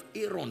head of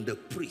Aaron the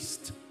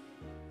priest.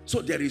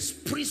 So there is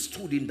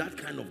priesthood in that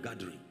kind of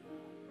gathering.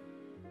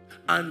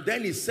 And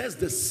then it says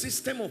the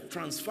system of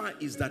transfer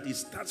is that it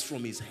starts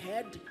from his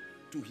head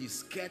to his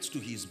skirts to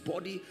his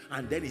body,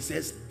 and then it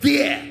says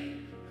there,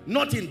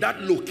 not in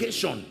that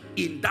location,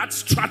 in that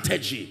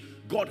strategy,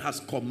 God has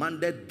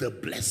commanded the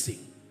blessing.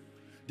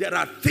 There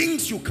are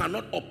things you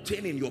cannot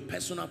obtain in your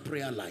personal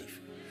prayer life.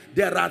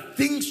 There are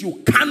things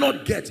you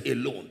cannot get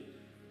alone.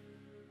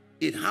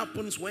 It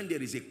happens when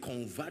there is a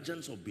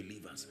convergence of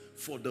believers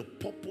for the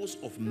purpose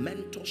of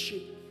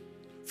mentorship,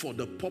 for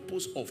the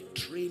purpose of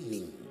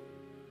training.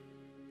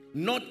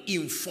 Not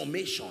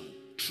information,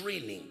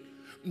 training.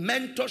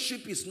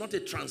 Mentorship is not a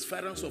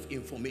transference of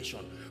information.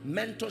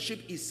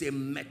 Mentorship is a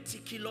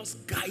meticulous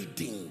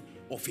guiding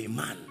of a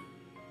man.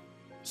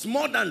 It's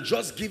more than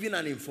just giving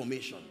an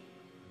information.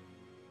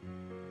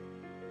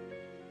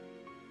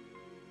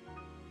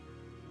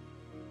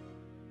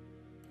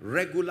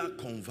 Regular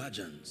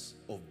convergence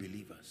of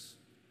believers.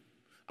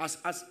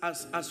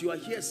 As you are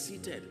here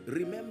seated,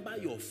 remember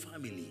your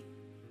family.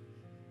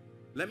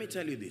 Let me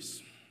tell you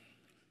this.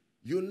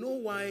 You know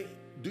why?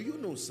 Do you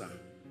know, sir?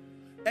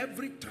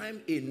 Every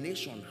time a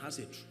nation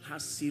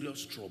has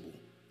serious trouble,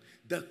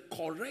 the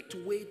correct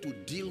way to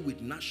deal with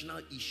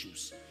national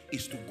issues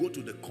is to go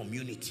to the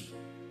community.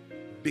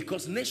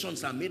 Because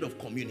nations are made of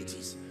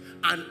communities.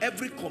 And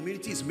every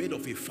community is made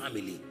of a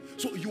family.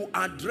 So you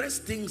address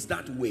things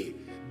that way.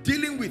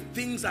 Dealing with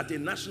things at a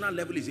national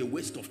level is a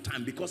waste of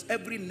time, because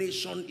every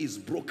nation is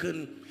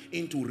broken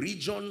into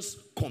regions,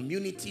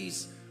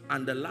 communities,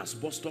 and the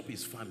last bus stop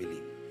is family.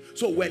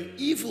 So when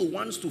evil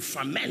wants to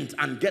ferment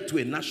and get to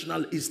a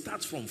national, it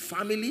starts from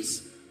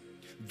families,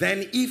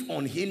 then if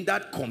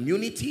unhindered,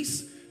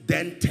 communities,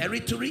 then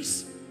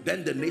territories,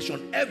 then the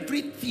nation.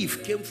 Every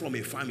thief came from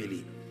a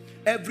family.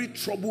 Every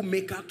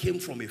troublemaker came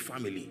from a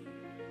family.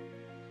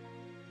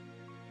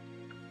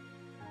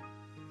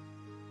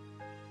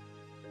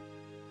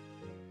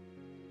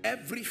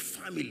 Every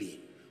family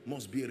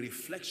must be a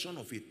reflection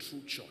of a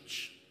true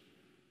church.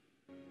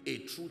 A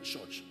true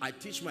church. I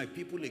teach my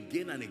people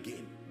again and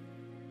again.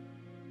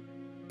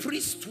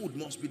 Priesthood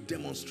must be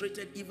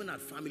demonstrated even at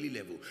family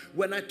level.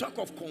 When I talk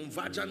of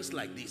convergence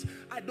like this,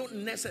 I don't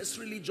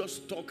necessarily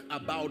just talk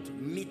about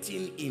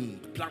meeting in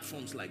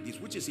platforms like this,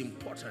 which is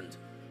important,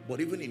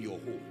 but even in your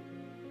home.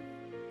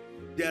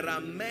 There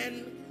are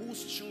men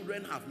whose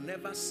children have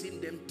never seen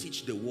them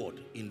teach the word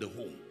in the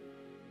home.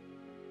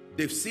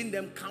 They've seen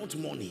them count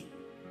money.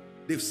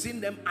 They've seen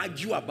them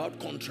argue about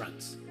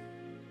contracts,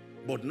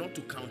 but not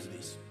to count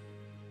this.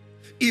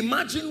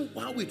 Imagine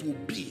how it will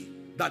be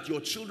that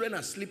your children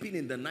are sleeping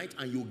in the night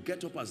and you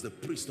get up as the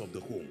priest of the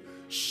home.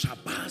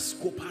 Shabas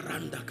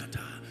koparanda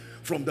kata.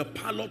 From the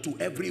parlor to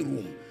every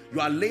room,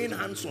 you are laying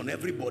hands on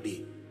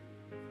everybody.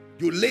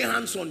 You lay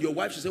hands on your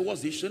wife, she says,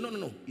 what's this? She says,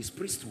 no, it's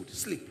priesthood.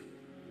 Sleep.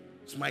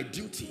 It's my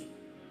duty.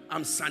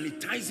 I'm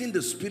sanitizing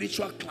the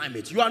spiritual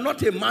climate. You are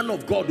not a man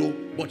of God, though,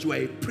 but you are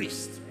a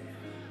priest.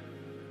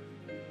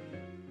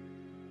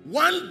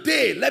 One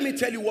day, let me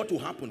tell you what will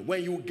happen.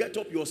 When you get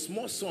up, your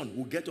small son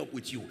will get up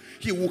with you.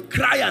 He will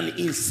cry and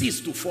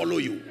insist to follow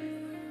you.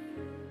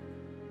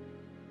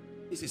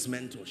 This is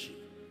mentorship.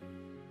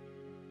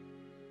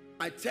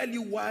 I tell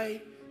you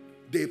why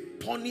they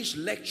punish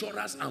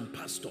lecturers and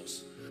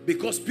pastors.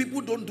 Because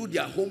people don't do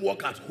their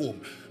homework at home.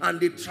 And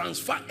they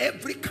transfer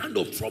every kind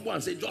of trouble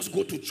and say, just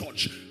go to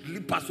church.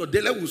 Pastor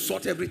Dele will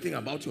sort everything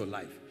about your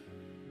life.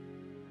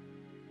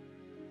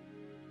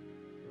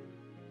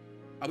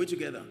 Are we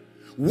together?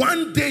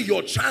 One day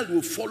your child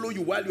will follow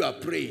you while you are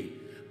praying.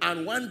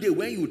 And one day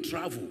when you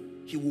travel,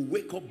 he will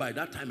wake up by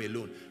that time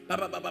alone.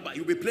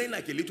 You'll be playing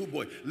like a little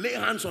boy. Lay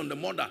hands on the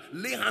mother.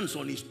 Lay hands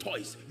on his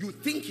toys. You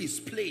think he's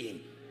playing.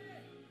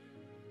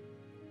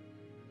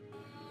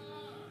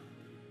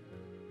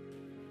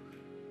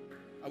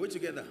 Are we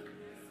together?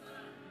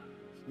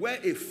 Where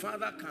a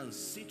father can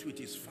sit with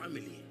his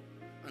family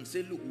and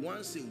say, look,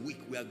 once a week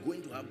we are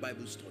going to have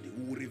Bible study.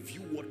 We will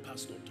review what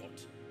pastor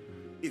taught.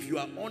 If you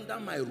are under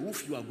my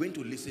roof, you are going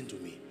to listen to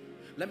me.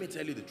 Let me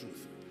tell you the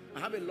truth.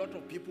 I have a lot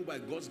of people by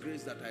God's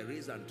grace that I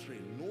raise and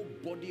train.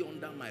 Nobody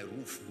under my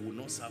roof will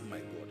not serve my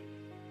God.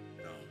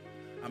 No.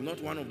 I'm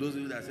not one of those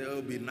people that say,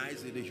 oh, be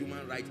nice in the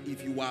human right.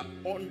 If you are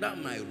under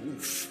my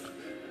roof,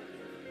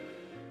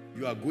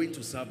 you are going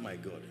to serve my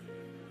God.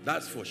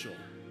 That's for sure.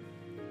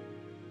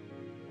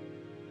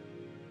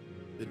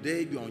 The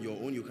day you're on your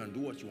own, you can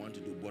do what you want to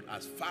do. But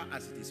as far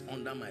as it is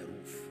under my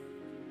roof,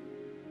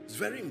 it's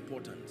very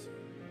important.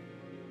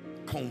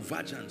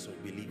 Convergence of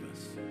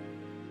believers.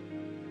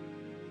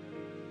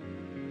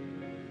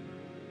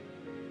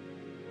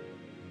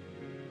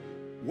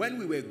 When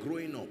we were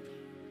growing up,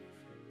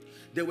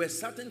 there were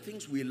certain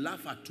things we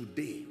laugh at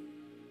today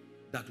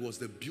that was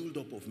the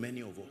build-up of many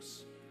of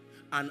us.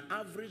 An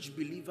average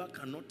believer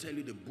cannot tell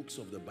you the books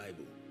of the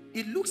Bible.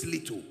 It looks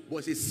little, but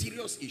it's a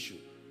serious issue.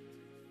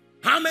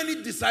 How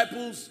many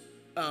disciples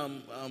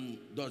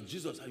does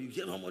Jesus have? You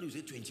hear somebody who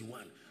say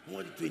 21,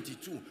 somebody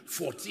 22,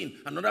 14,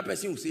 another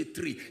person will say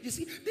 3. You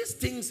see, these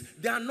things,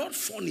 they are not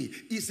funny.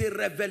 It's a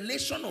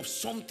revelation of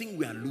something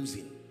we are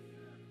losing.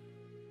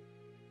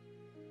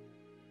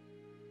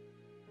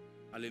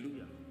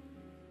 Hallelujah.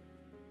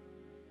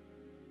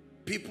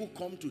 People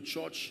come to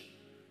church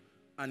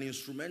and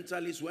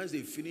instrumentalists, once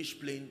they finish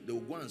playing, they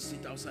will go and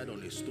sit outside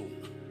on a stone,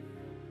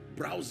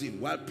 browsing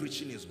while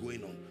preaching is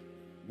going on.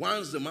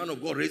 Once the man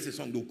of God raises a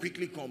song, they'll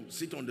quickly come,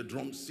 sit on the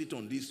drums, sit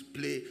on this,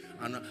 play,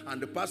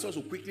 and the pastors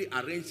will quickly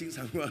arrange things.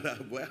 And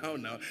well, how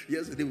now?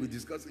 Yesterday we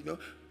discussed,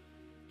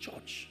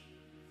 church.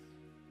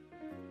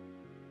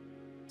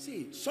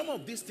 See, some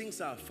of these things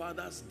our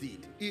fathers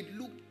did. It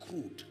looked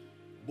crude,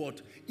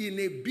 but in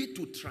a bid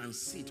to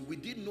transit, we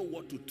didn't know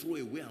what to throw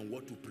away and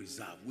what to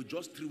preserve. We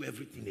just threw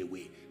everything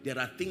away. There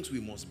are things we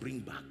must bring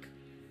back.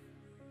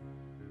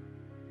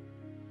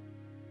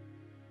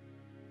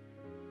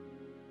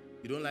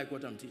 You don't like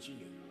what I'm teaching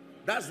you?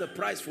 That's the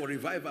price for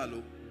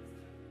revival.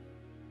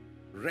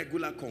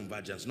 Regular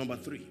convergence. Number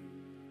 3.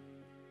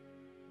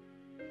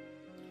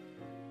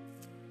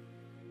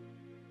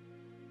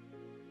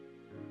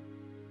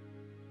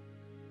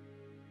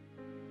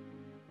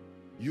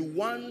 You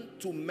want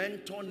to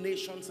mentor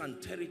nations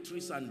and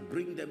territories and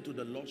bring them to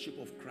the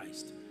Lordship of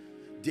Christ.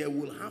 There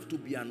will have to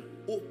be an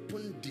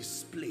open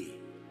display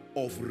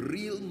of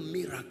real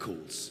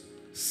miracles,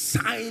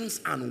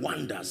 signs and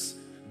wonders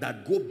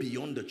that go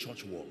beyond the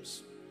church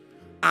walls.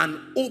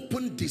 An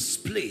open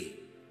display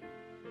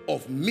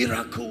of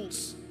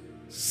miracles,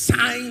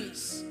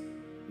 signs,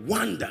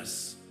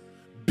 wonders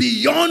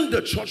beyond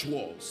the church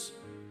walls.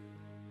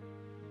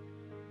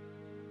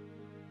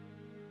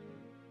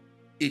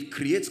 It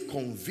creates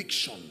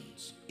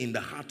convictions in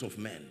the heart of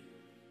men,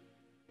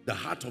 the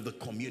heart of the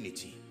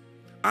community.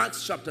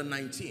 Acts chapter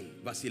 19,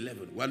 verse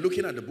 11. We're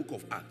looking at the book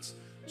of Acts.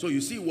 So you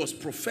see, it was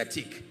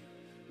prophetic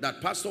that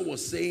pastor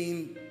was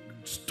saying,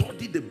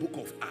 study the book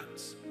of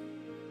Acts.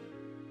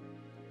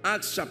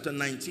 Acts chapter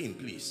 19,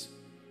 please.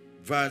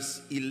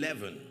 Verse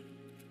 11.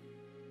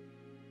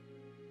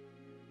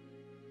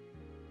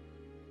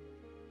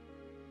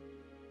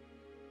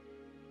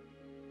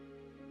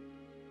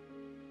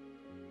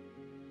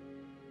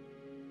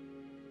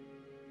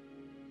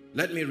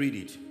 Let me read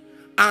it.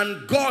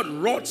 And God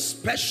wrought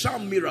special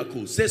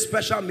miracles. Say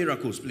special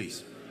miracles,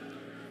 please.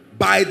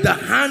 By the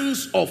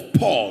hands of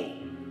Paul.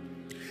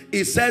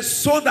 It says,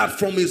 so that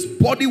from his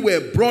body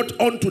were brought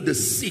unto the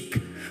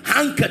sick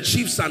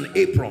handkerchiefs and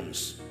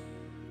aprons.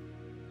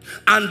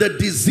 And the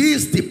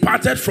disease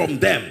departed from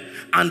them,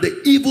 and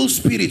the evil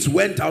spirits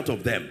went out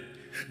of them.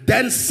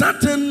 Then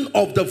certain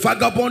of the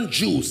vagabond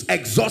Jews,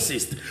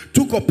 exorcists,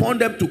 took upon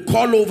them to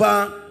call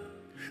over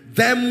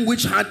them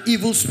which had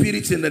evil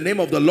spirits in the name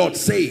of the Lord,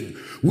 saying,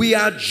 we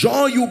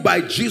adjure you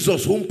by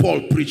Jesus whom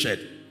Paul preached.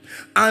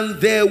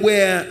 And there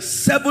were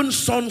 7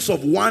 sons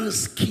of one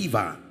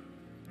Sceva,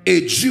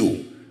 a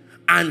Jew,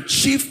 and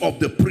chief of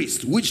the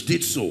priests, which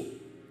did so.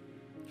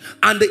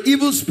 And the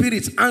evil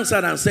spirits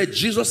answered and said,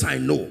 Jesus I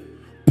know,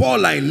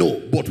 Paul I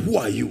know, but who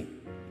are you?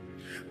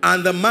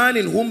 And the man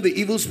in whom the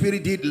evil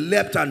spirit did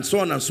leapt, and so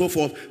on and so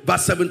forth.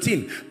 Verse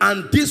 17.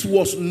 And this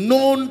was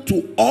known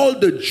to all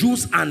the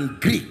Jews and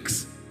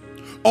Greeks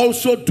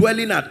also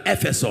dwelling at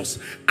Ephesus,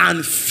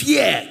 and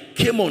fear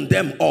came on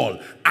them all,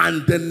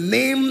 and the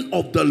name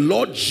of the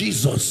Lord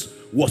Jesus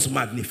was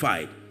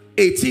magnified.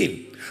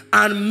 18.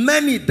 And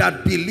many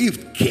that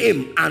believed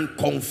came and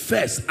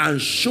confessed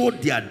and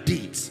showed their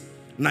deeds.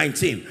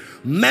 19.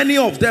 Many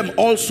of them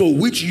also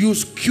which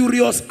used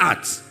curious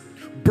arts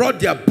brought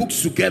their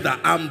books together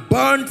and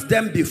burned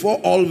them before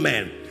all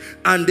men,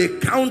 and they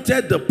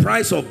counted the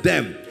price of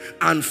them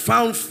and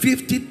found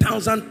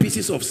 50,000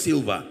 pieces of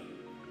silver.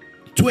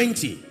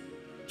 20.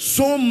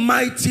 So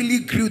mightily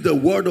grew the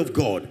word of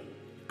God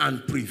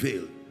and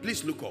prevailed.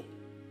 Please look up.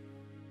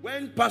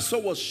 When Pastor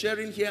was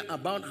sharing here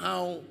about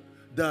how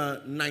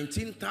the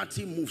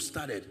 1930 move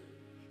started,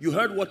 you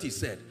heard what he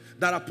said,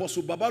 that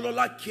Apostle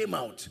Babalola came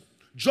out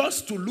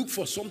just to look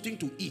for something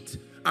to eat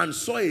and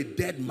saw a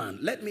dead man.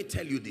 Let me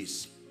tell you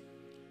this.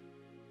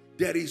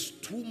 There is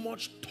too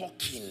much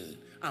talking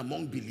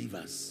among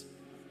believers.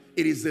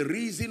 It is the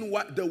reason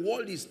why the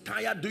world is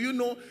tired. Do you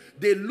know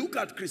they look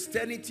at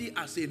Christianity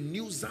as a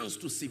nuisance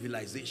to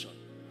civilization?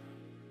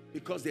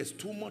 Because there's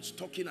too much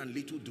talking and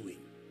little doing.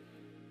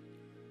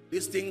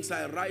 These things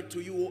I write to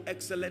you, O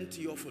excellent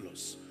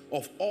Theophilus,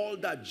 of all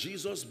that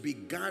Jesus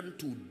began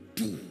to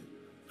do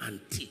and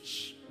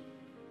teach.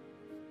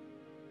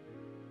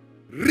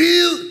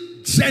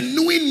 Real,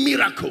 genuine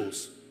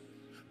miracles.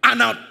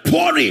 An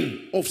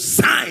outpouring of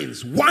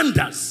signs,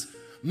 wonders,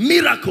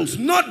 miracles,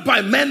 not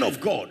by men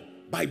of God,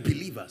 by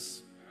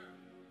believers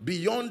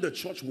beyond the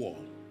church wall.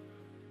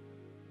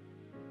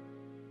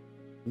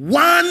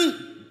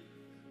 One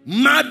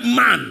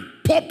madman,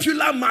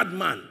 popular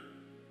madman,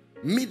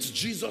 meets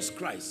Jesus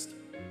Christ,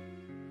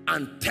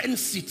 and 10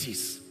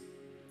 cities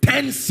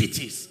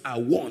are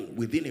won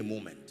within a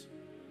moment.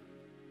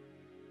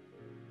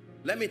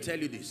 Let me tell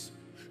you this.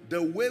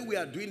 The way we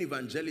are doing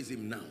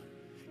evangelism now,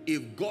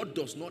 if God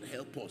does not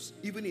help us,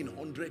 even in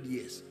 100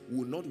 years, we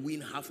will not win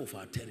half of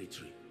our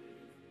territory.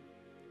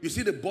 You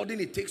see the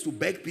burden it takes to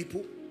beg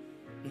people?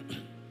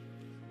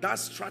 That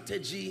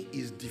strategy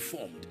is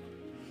deformed.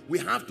 We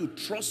have to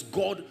trust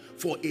God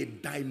for a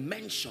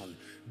dimension.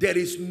 There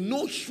is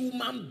no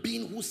human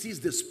being who sees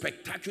the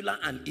spectacular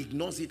and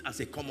ignores it as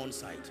a common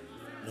sight.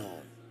 No.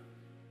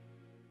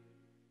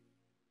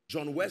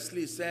 John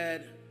Wesley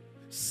said,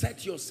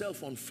 set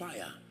yourself on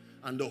fire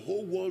and the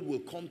whole world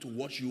will come to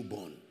watch you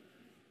burn.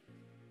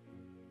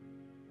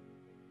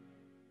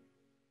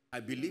 I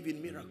believe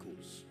in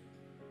miracles.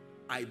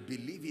 I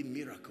believe in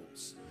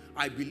miracles.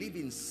 I believe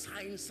in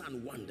signs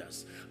and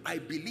wonders. I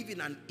believe in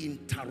an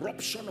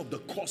interruption of the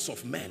course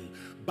of men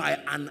by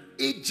an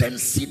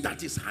agency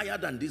that is higher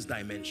than this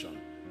dimension.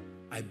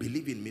 I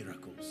believe in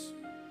miracles.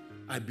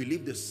 I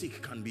believe the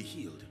sick can be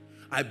healed.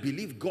 I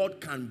believe God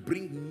can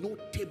bring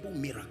notable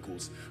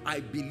miracles. I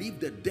believe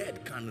the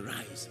dead can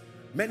rise.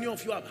 Many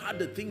of you have heard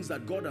the things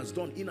that God has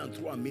done in and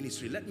through our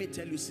ministry. Let me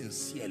tell you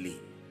sincerely.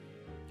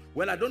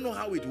 Well, I don't know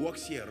how it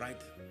works here,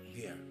 right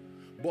here.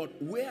 But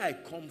where I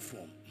come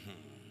from,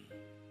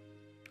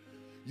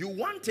 you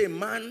want a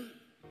man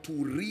to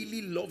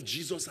really love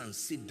Jesus and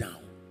sit down,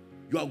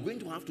 you are going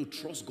to have to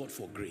trust God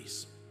for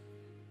grace.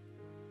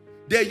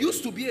 There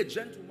used to be a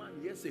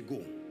gentleman years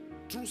ago,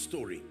 true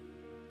story.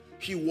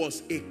 He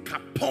was a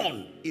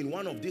capon in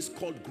one of these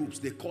cult groups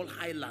they call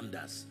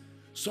Highlanders,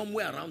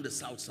 somewhere around the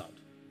south.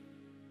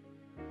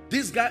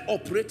 This guy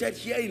operated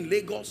here in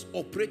Lagos,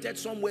 operated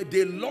somewhere.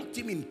 They locked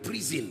him in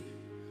prison.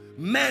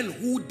 Men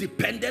who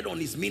depended on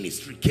his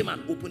ministry came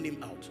and opened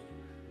him out.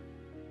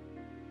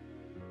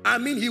 I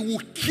mean, he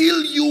would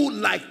kill you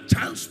like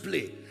child's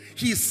play.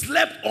 He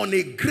slept on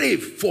a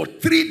grave for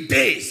 3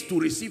 days to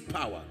receive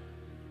power.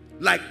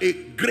 Like a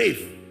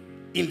grave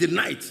in the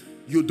night.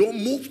 You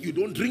don't move, you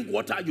don't drink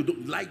water, you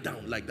don't lie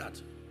down like that.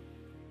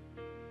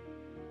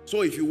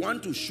 So if you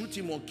want to shoot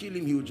him or kill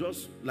him, he will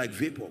just like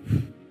vapor.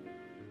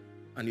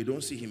 And you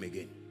don't see him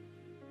again.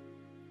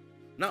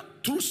 Now,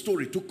 true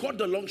story, to cut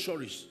the long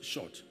story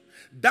short,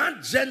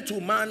 that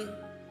gentleman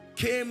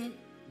came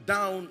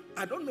down.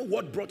 I don't know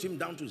what brought him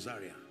down to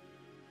Zaria.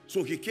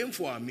 So he came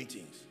for our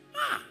meetings.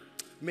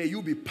 May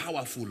you be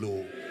powerful,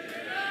 Lord.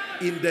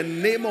 In the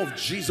name of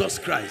Jesus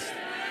Christ.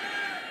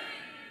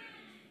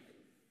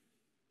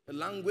 The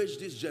language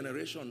this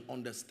generation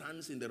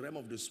understands in the realm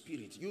of the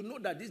spirit. You know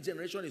that this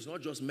generation is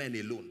not just men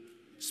alone.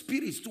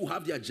 Spirits too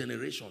have their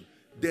generation.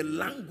 The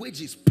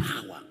language is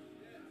power.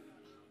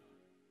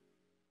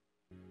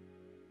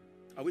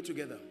 Are we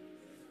together?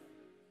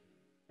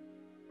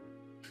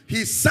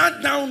 He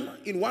sat down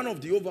in one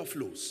of the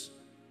overflows.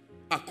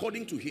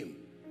 According to him,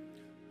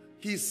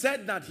 he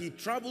said that he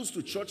travels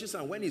to churches,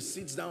 and when he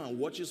sits down and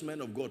watches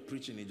men of God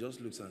preaching, he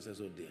just looks and says,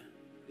 oh dear,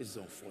 this is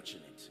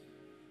unfortunate.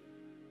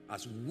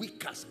 As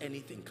weak as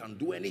anything, can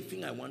do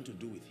anything I want to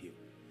do with him.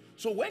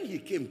 So when he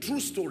came, true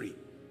story,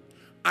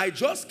 I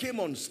just came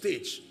on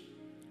stage,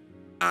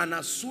 and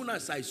as soon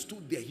as I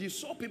stood there, he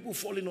saw people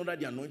falling under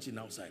the anointing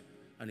outside.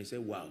 And he said,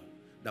 wow,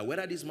 that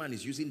whether this man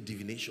is using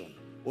divination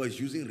or is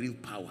using real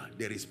power.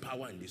 There is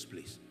power in this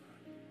place.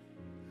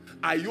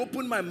 I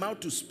opened my mouth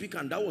to speak,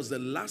 and that was the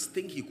last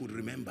thing he could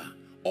remember.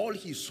 All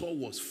he saw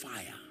was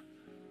fire.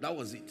 That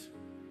was it.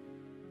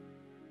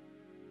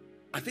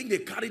 I think they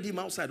carried him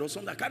outside or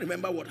something. I can't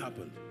remember what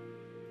happened.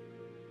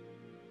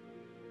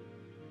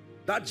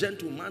 That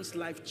gentleman's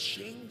life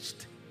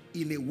changed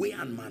in a way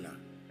and manner.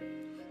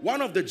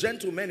 One of the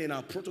gentlemen in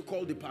our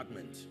protocol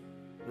department,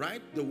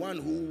 right? The one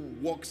who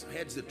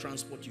heads the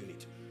transport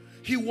unit.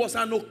 He was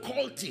an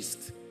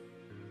occultist.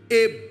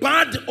 A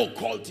bad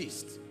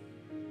occultist.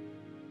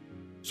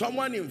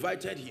 Someone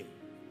invited him,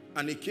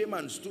 and he came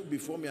and stood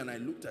before me, and I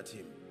looked at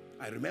him.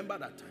 I remember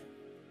that time.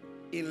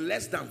 In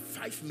less than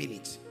 5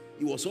 minutes,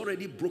 he was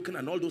already broken,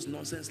 and all those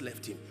nonsense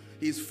left him.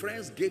 His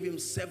friends gave him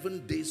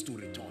 7 days to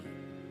return.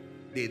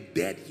 They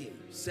dared him.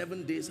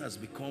 7 days has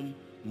become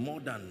more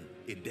than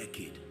a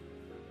decade.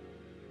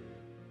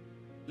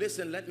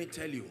 Listen, let me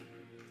tell you,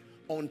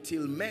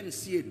 until men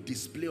see a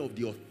display of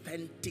the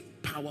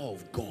authentic power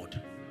of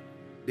God,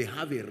 they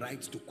have a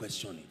right to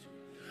question it.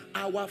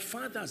 Our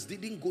fathers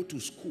didn't go to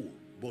school,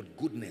 but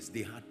goodness,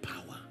 they had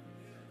power.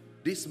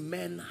 These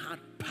men had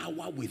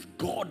power with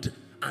God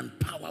and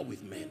power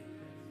with men.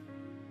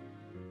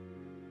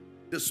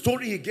 The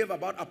story he gave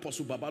about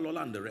Apostle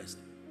Babalola and the rest.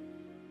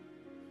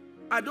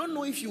 I don't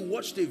know if you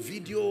watched a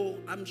video,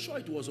 I'm sure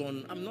it was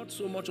on, I'm not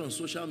so much on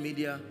social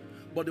media,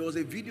 but there was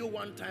a video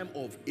one time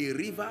of a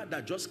river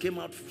that just came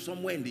out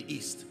somewhere in the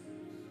east.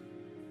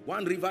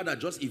 One river that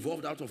just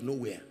evolved out of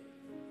nowhere.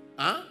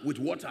 With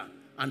water.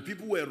 And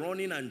people were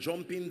running and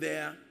jumping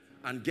there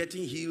and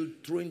getting healed,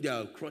 throwing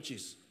their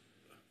crutches.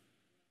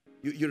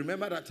 You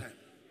remember that time?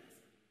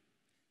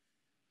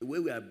 The way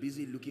we are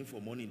busy looking for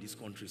money in this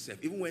country,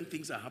 even when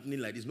things are happening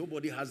like this,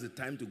 nobody has the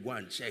time to go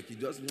and check. You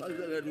just,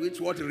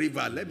 what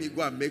river? Let me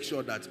go and make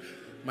sure that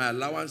my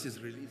allowance is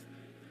released.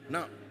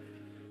 Now,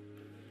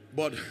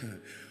 but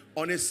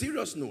on a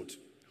serious note,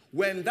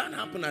 when that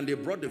happened and they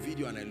brought the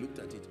video and I looked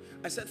at it,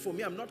 I said, for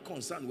me, I'm not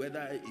concerned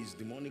whether it's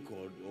demonic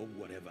or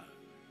whatever.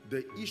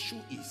 The issue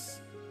is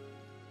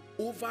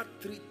over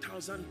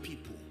 3,000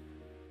 people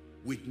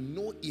with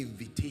no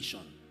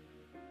invitation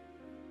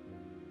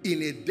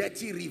in a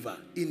dirty river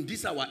in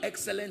this our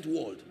excellent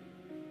world,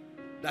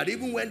 that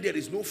even when there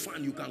is no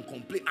fan you can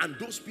complain, and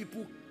those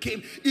people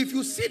came. If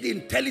you see the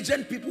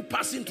intelligent people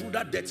passing through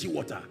that dirty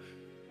water,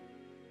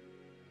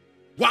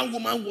 one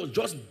woman was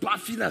just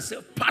bathing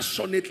herself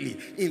passionately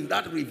in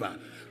that river.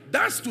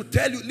 That's to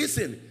tell you,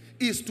 listen,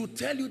 is to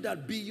tell you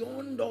that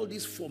beyond all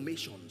these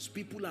formations,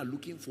 people are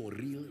looking for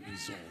real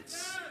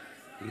results.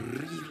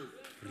 Real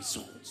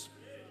results.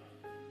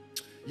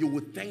 You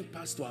would thank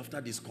Pastor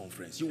after this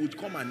conference. You would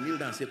come and kneel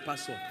down and say,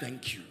 Pastor,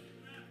 thank you.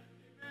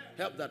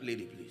 Help that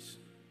lady, please.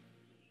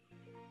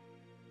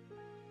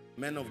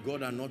 Men of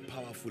God are not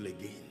powerful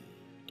again.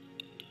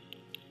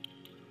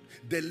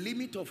 The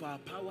limit of our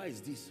power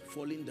is this,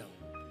 falling down.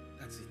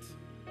 That's it.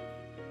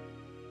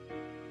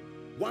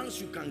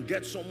 Once you can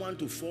get someone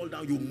to fall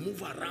down, you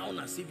move around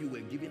as if you were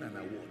given an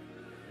award.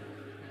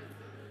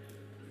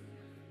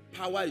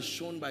 Power is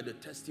shown by the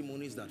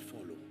testimonies that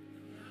follow.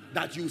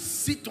 That you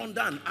sit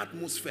under an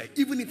atmosphere,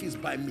 even if it's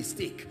by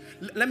mistake.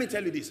 Let me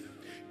tell you this.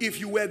 If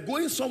you were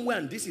going somewhere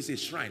and this is a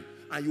shrine,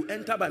 and you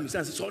enter by mistake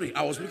and say, sorry,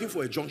 I was looking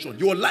for a junction,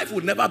 your life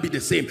will never be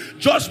the same.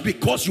 Just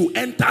because you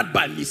entered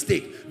by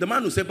mistake. The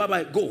man will say,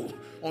 bye-bye, go.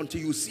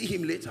 Until you see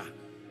him later.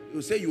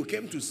 You say, you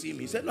came to see me.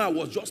 He said, no, I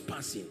was just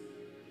passing.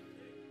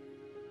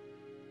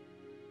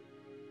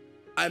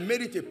 I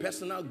made it a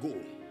personal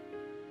goal.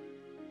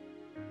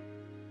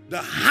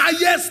 The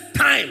highest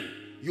time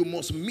you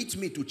must meet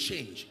me to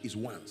change is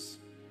once.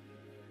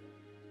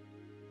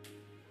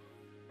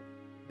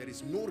 There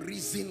is no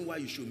reason why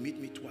you should meet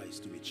me twice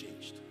to be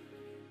changed.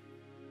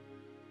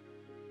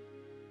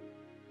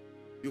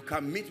 You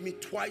can meet me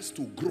twice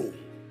to grow.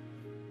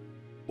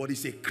 But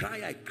it's a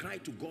cry I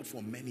cried to God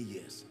for many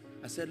years.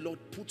 I said, Lord,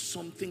 put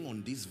something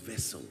on this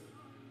vessel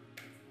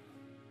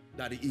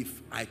that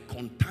if I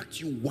contact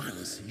you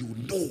once, you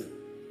know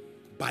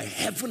by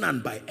heaven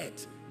and by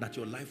earth that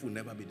your life will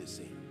never be the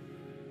same.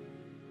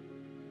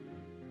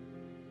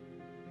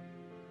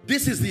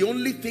 This is the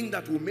only thing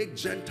that will make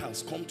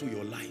Gentiles come to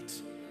your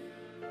light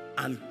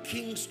and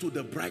kings to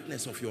the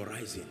brightness of your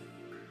rising.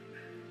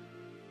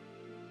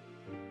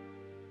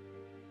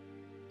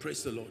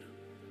 Praise the Lord.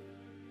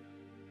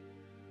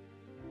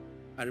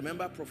 I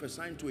remember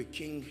prophesying to a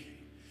king,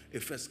 a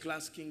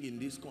first-class king in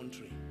this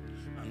country,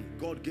 and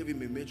God gave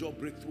him a major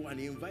breakthrough, and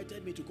he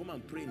invited me to come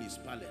and pray in his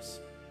palace.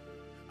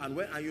 And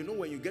you know,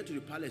 when you get to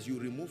the palace, you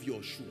remove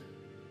your shoe.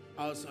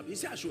 He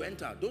said I should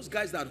enter. Those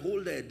guys that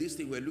hold this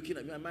thing were looking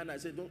at me. I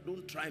said,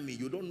 don't try me.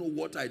 You don't know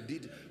what I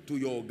did to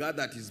your God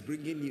that is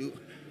bringing you.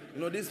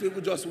 You know, these people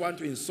just want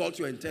to insult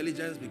your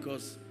intelligence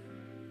because...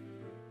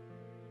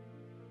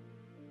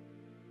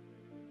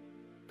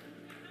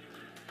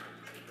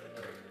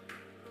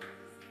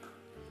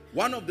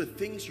 One of the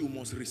things you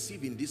must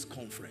receive in this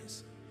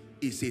conference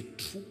is a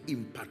true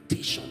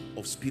impartation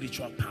of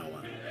spiritual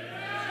power.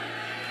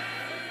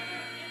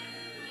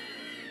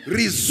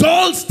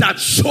 Results that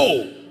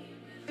show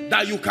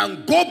that you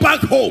can go back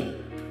home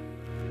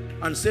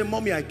and say,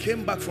 Mommy, I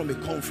came back from a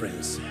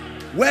conference.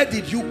 Where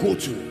did you go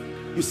to?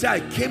 You say,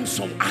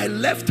 I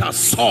left as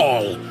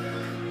Saul.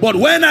 But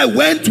when I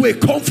went to a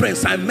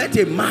conference, I met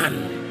a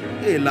man.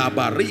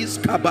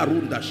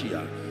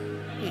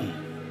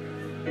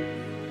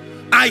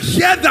 I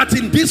hear that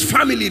in this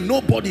family,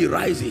 nobody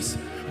rises.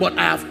 But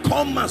I have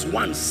come as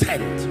one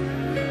sent.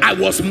 I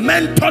was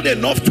mentored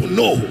enough to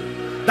know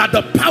that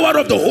the power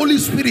of the Holy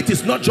Spirit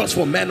is not just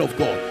for men of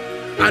God.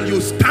 And you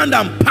stand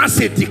and pass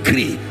a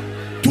decree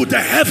to the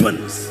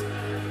heavens,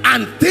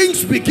 and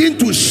things begin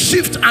to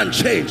shift and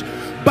change.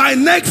 By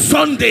next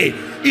Sunday,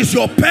 it's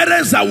your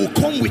parents that will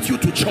come with you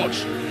to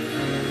church.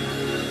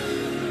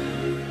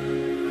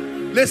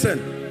 Listen,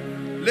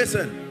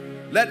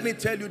 let me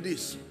tell you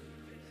this.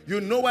 You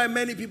know why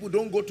many people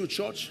don't go to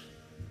church?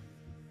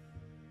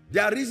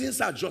 Their reasons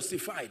are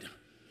justified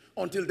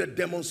until the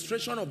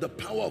demonstration of the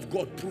power of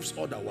God proves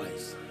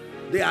otherwise.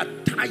 They are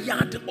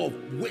tired of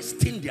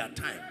wasting their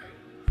time.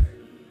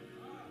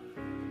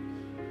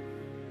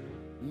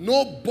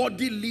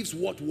 Nobody lives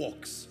what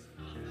works.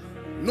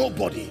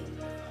 Nobody.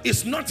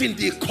 It's not in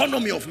the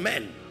economy of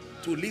men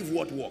to live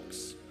what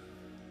works.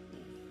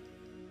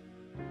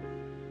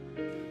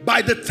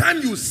 By the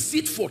time you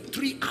sit for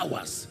 3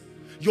 hours,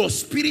 your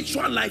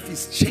spiritual life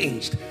is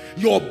changed.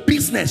 Your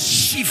business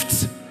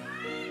shifts.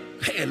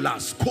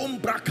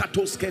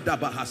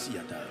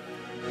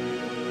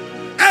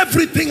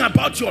 Everything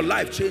about your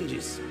life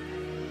changes.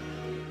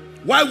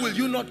 Why will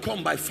you not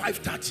come by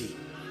 5:30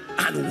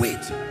 and wait?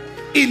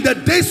 In the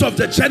days of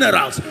the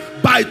generals,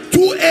 by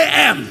 2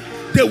 a.m.,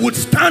 they would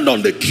stand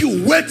on the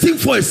queue waiting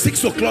for a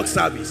 6 o'clock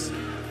service.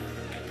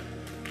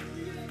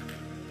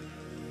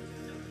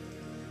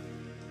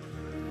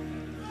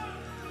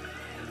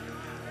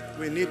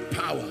 We need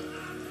power.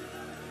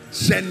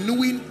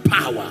 Genuine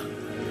power.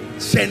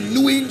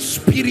 Genuine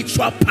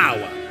spiritual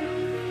power.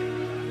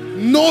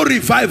 No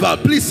revival.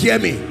 Please hear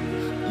me.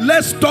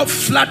 Let's stop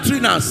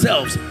flattering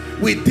ourselves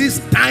with these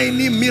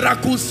tiny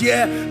miracles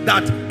here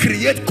that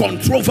create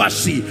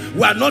controversy.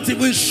 We are not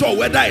even sure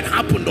whether it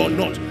happened or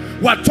not.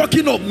 We are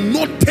talking of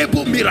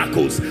notable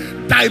miracles,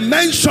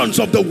 dimensions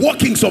of the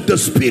workings of the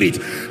Spirit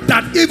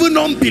that even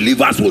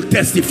unbelievers will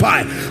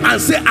testify and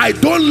say, I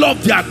don't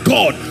love their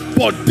God,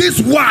 but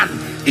this one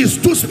is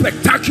too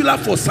spectacular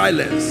for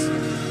silence.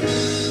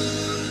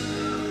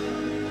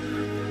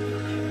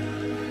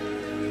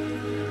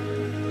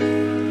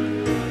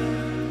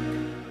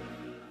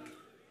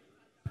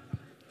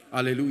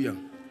 Hallelujah.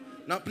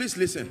 Now please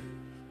listen.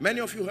 Many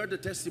of you heard the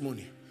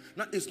testimony.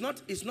 Now it's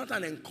not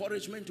an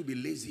encouragement to be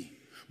lazy,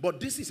 but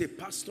this is a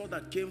pastor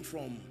that came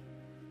from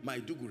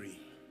Maiduguri,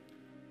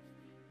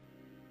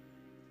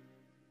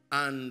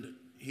 and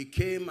he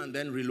came and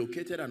then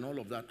relocated and all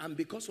of that, and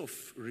because of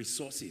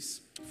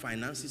resources,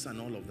 finances and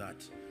all of that,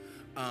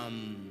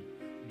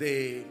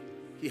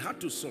 he had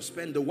to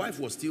suspend. The wife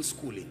was still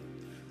schooling,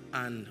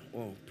 and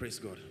oh praise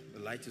God, the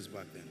light is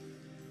back then.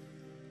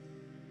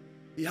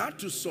 He had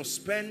to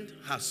suspend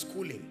her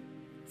schooling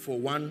for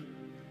one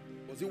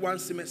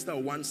semester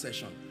or one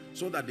session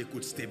so that they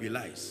could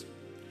stabilize.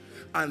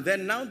 And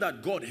then now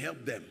that God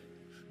helped them,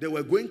 they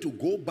were going to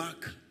go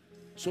back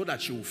so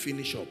that she will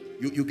finish up.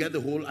 You get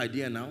the whole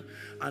idea now?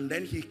 And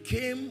then he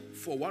came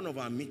for one of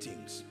our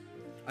meetings,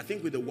 I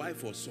think with the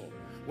wife or so.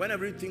 When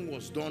everything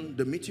was done,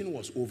 the meeting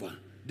was over.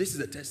 This is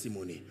a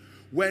testimony.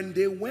 When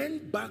they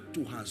went back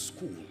to her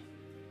school,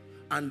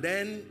 and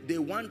then they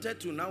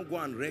wanted to now go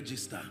and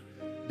register,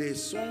 they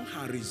saw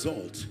her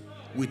result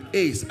with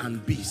A's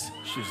and B's.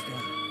 She's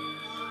done.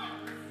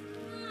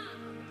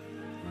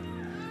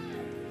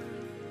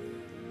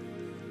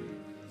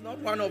 It's not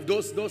one of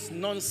those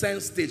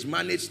nonsense stage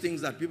managed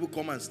things that people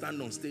come and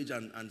stand on stage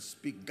and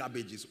speak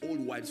garbages, old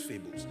wives'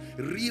 fables.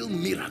 Real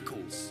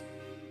miracles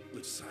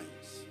with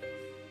signs.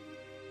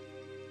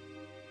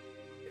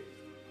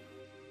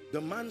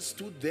 The man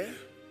stood there.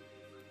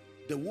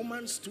 The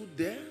woman stood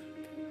there.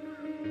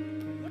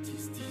 What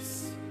is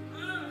this?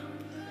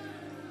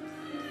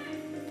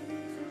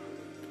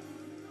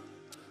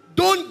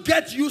 Don't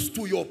get used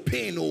to your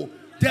pain. Oh,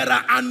 there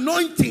are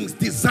anointings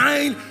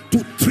designed to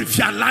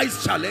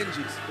trivialize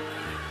challenges.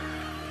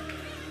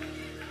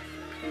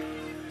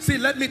 See,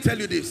 let me tell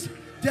you this.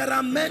 There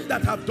are men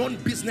that have done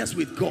business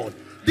with God.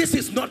 This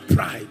is not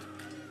pride.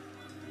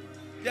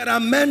 There are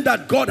men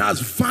that God has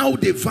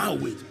vowed a vow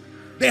with.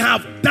 They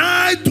have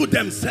died to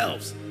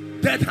themselves.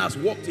 Death has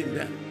walked in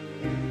them.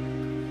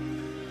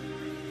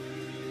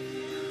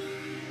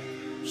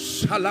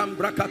 Shalom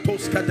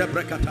brakatoska de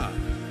brakata.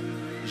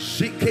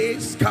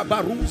 Jikes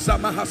kabaruza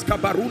mahas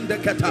kabarunde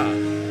keta.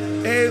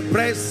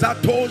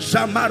 Ebrezato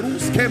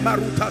jamaruske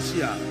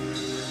marutasia.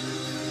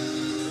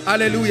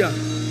 Hallelujah.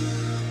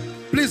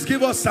 Please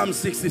give us Psalm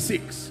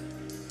 66.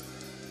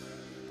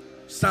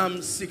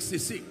 Psalm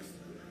 66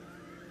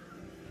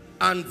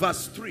 and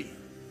verse 3.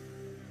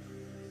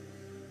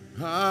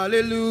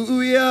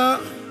 Hallelujah.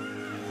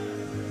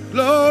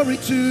 Glory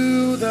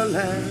to the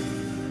Lamb.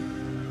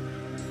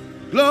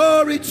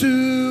 Glory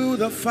to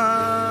the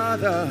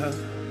Father.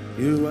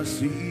 You are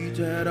seated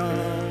seated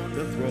on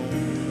the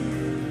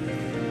throne.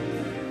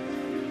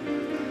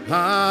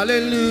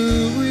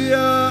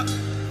 Hallelujah.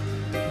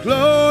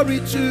 Glory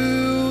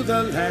to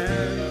the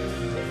Lamb.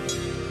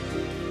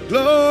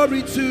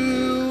 Glory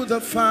to the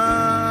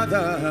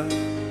Father.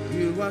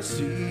 You are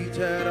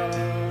seated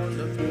on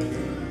the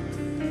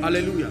throne.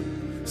 Hallelujah.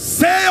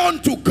 Say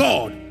unto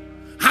God,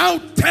 how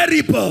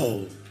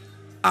terrible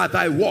are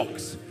thy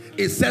works.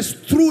 It says,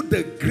 through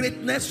the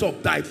greatness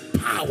of thy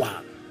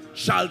power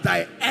shall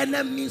thy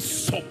enemies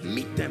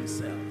submit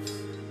themselves.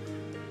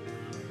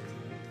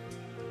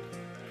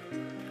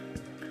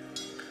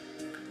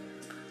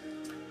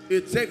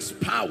 It takes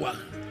power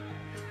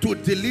to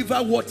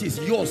deliver what is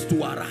yours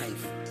to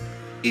arrive.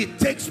 It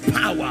takes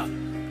power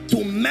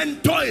to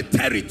mentor a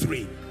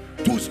territory,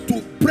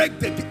 to break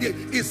the...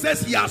 It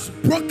says he has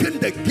broken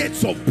the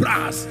gates of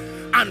brass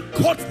and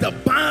cut the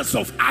bars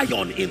of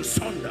iron in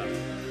sunder.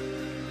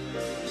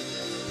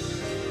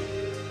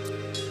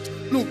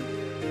 Look,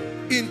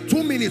 in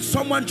 2 minutes,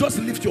 someone just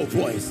lift your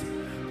voice.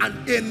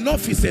 And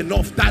enough is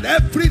enough. That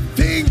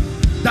everything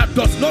that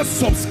does not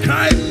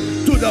subscribe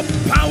to the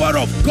power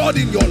of God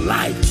in your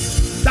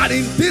life, that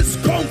in this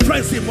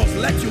conference he must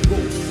let you go.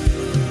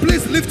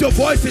 Please lift your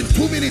voice in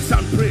 2 minutes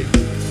and pray.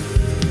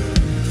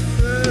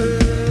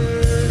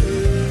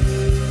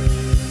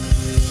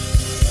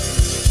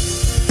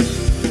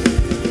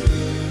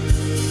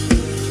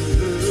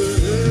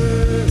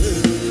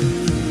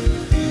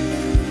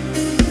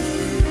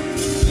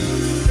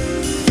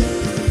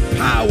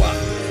 Power,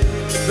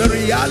 the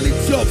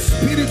reality of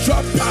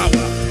spiritual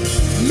power,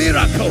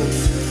 miracles,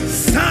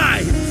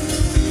 signs,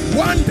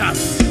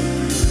 wonders,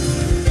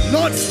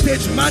 not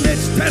stage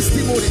managed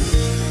testimony.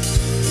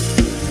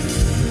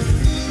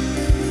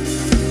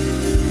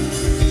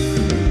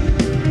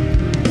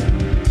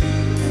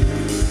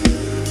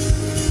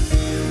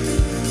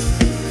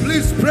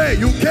 Please pray.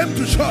 You came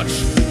to church.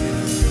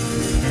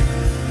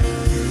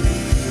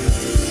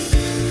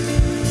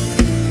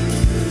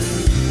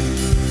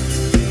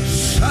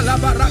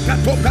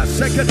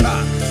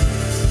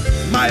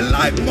 My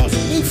life must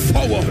move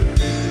forward,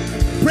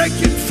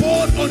 breaking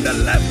forth on the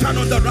left and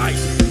on the right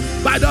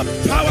by the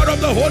power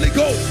of the Holy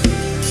Ghost.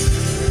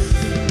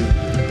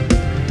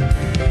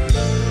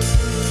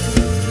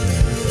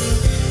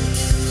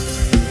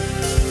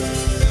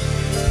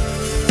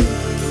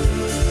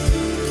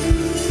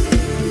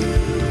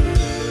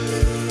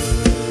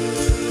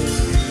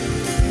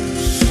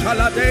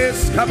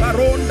 Shalades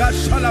kabaronda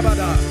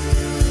shalabada.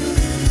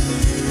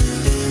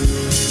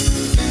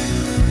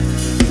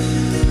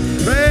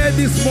 Pray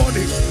this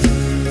morning.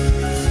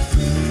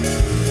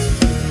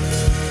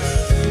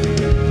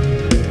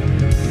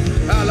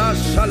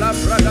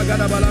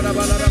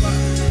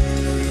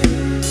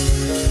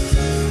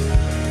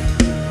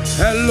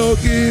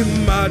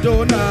 Elohim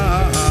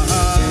Madonna.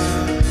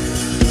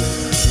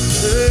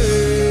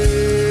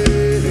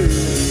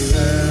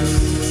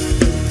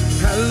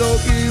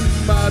 Elohim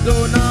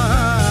Madonna.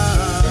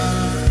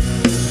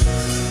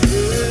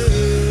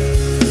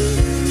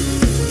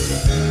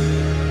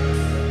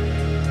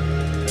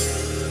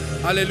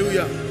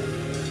 Hallelujah.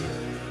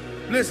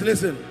 Please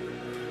listen.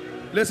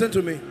 Listen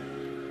to me.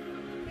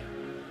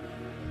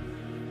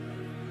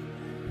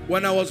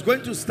 When I was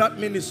going to start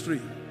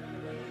ministry,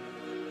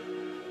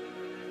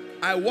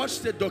 I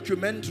watched a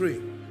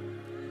documentary,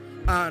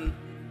 and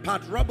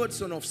Pat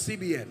Robertson of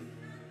CBN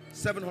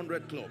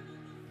 700 Club,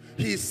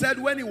 he said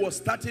when he was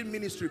starting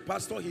ministry,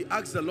 pastor, he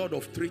asked the Lord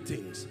of 3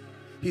 things.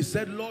 He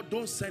said, Lord,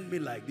 don't send me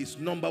like this.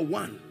 Number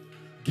 1,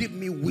 give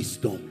me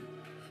wisdom.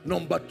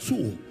 Number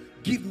 2,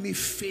 give me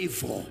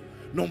favor.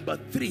 Number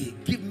 3,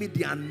 give me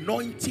the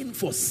anointing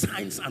for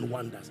signs and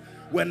wonders.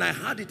 When I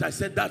had it, I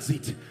said, that's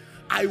it.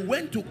 I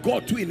went to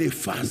God too in a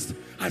fast.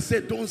 I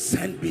said, don't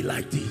send me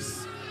like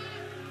this.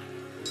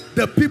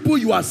 The people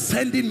you are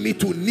sending me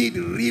to need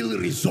real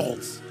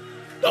results.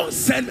 Don't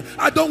send.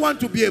 I don't want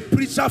to be a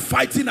preacher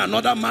fighting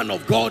another man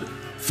of God.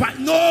 Fight.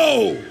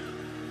 No.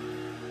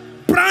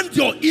 Brand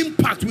your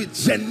impact with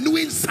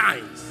genuine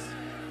signs.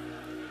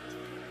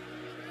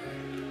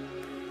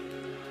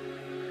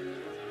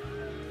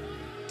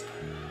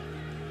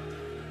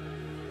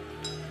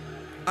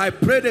 I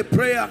prayed a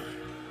prayer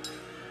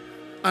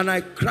and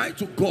I cried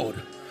to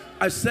God.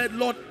 I said,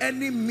 Lord,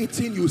 any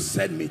meeting you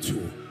send me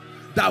to,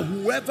 that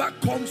whoever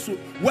comes to,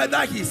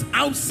 whether he's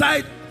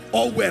outside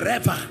or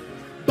wherever,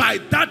 by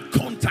that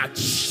contact,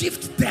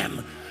 shift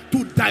them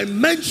to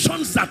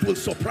dimensions that will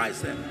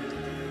surprise them.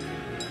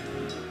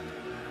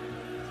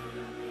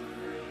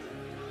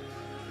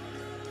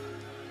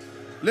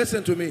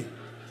 Listen to me.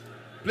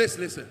 Please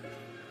listen.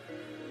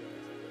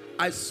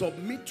 I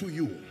submit to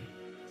you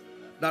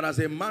that as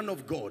a man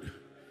of God,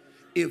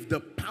 if the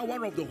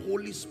power of the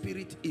Holy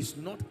Spirit is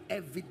not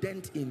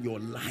evident in your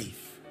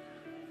life,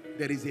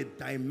 there is a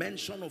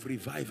dimension of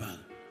revival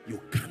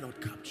you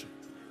cannot capture.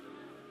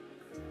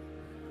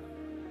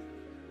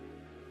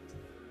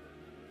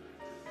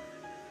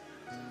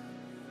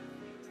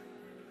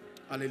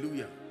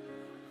 Hallelujah.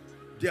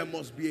 There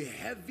must be a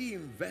heavy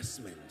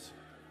investment.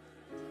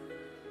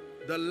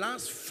 The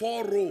last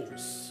 4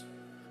 rows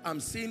I'm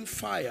seeing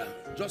fire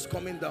just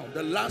coming down.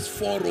 The last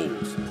 4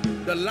 rows.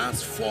 The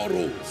last 4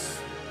 rows.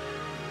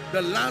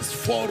 The last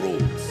 4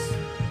 rows.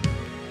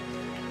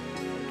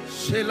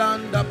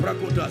 Shelanda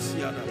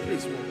Prakotasiana.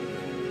 Please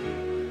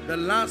move. The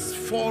last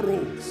 4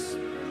 rows.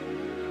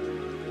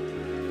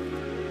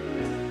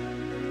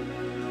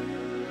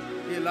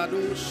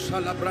 Elado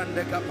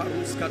Shalabrande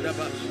Kaparuska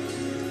Dabash.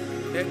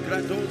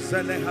 Egrado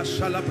Zeneha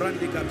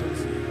Shalabrandi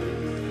Katosi.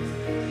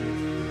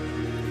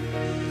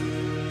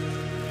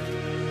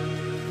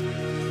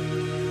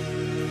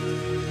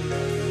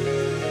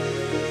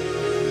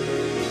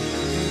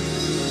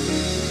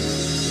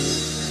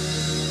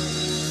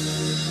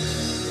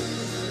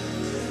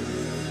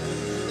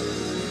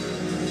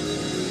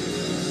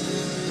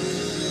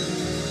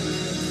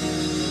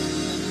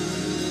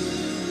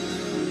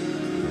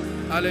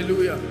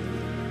 Hallelujah.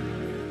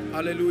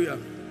 Hallelujah.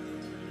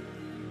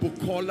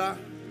 Bukola.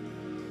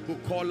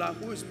 Bukola.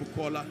 Who is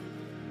Bukola?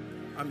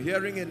 I'm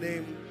hearing a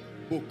name.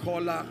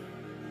 Bukola.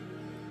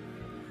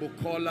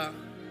 Bukola.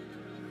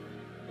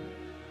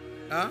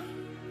 Huh?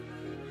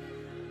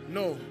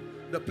 No.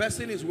 The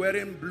person is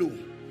wearing blue.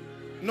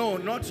 No,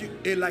 not you.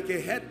 Like a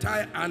head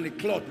tie and a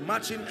cloth.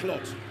 Matching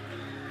cloth.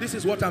 This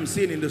is what I'm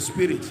seeing in the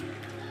spirit.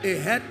 A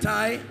head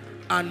tie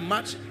and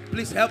match.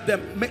 Please help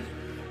them.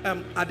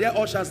 Are there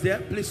ushers there?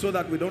 Please, so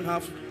that we don't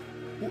have.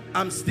 Who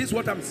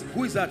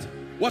is that?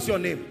 What's your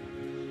name?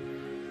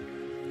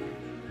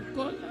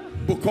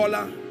 Bukola.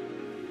 Bukola.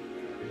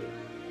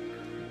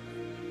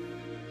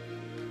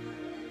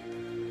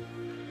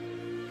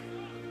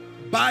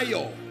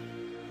 Bayo.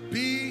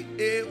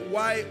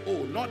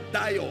 B-A-Y-O. Not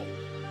Dio.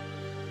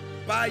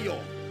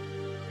 Bayo.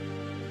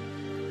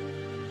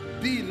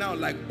 B now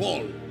like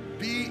ball.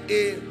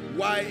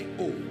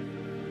 B-A-Y-O.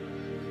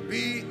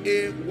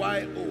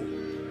 B-A-Y-O.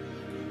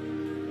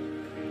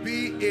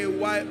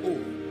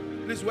 B-A-Y-O.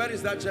 Please, where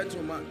is that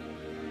gentleman?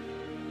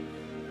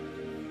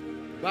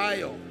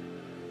 Bio.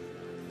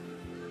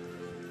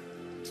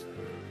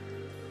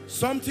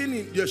 Something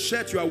in your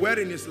shirt you are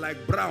wearing is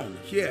like brown.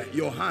 Here,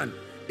 your hand.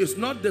 It's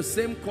not the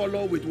same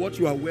color with what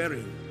you are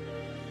wearing.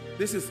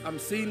 This is, I'm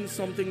seeing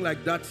something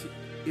like that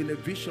in a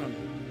vision.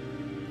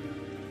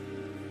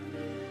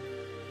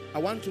 I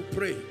want to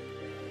pray.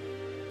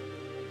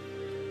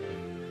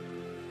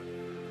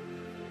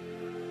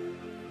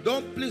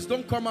 Please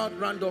don't come out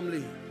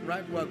randomly.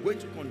 Right? We are going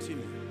to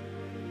continue.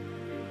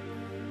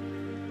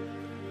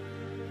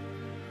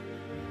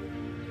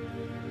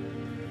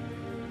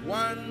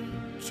 One,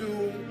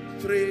 two,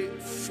 three,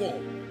 4.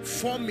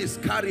 4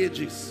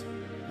 miscarriages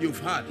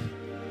you've had.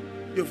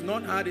 You've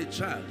not had a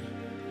child.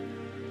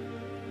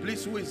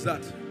 Please, who is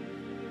that?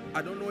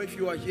 I don't know if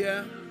you are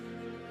here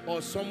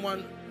or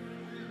someone.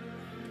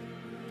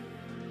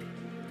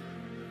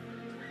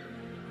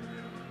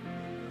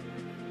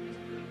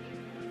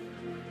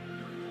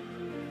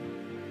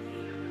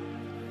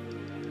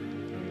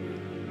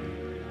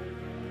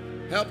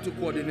 Help to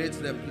coordinate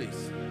them,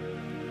 please.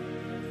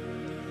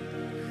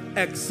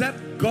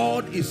 Except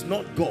God is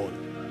not God.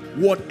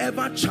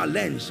 Whatever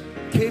challenge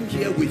came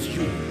here with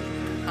you,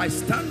 I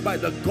stand by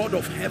the God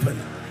of heaven.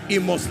 He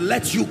must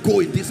let you go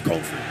in this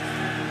conference.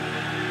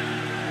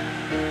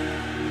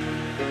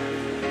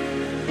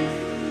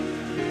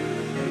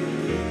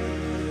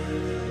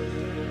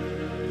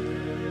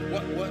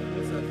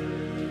 What's that?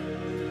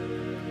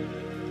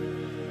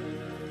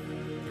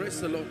 Praise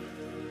the Lord.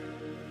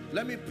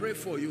 Let me pray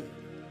for you.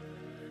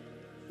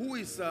 Who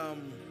is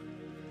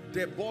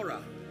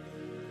Deborah?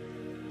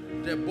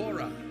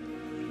 Deborah.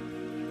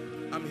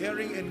 I'm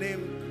hearing a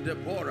name,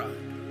 Deborah.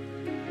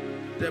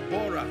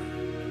 Deborah.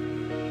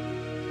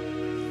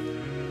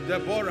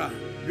 Deborah.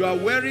 You are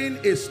wearing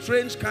a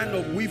strange kind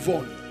of weave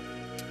on.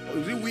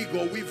 Is it wig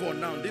or weave on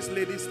now? This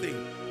lady's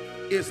thing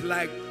is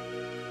like,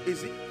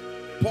 is it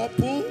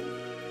purple?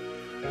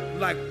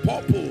 Like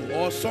purple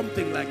or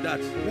something like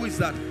that. Who is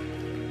that?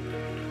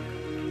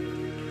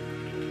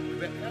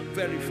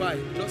 Verify.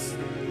 Just,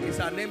 is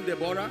her name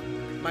Deborah?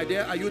 My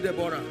dear, are you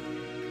Deborah?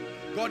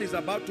 God is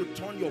about to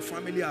turn your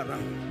family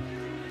around.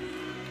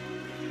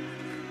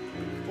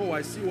 Oh,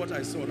 I see what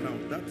I saw now.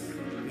 That's,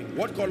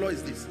 what color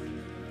is this?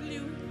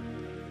 Blue.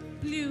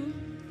 Blue.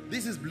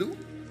 This is blue?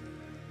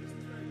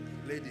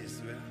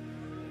 Ladies,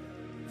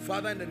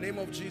 Father, in the name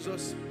of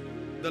Jesus,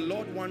 the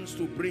Lord wants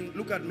to bring,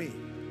 look at me,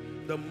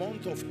 the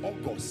month of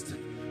August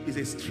is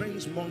a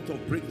strange month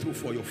of breakthrough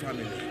for your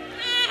family.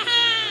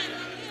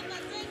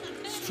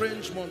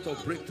 Strange month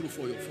of breakthrough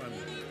for your family.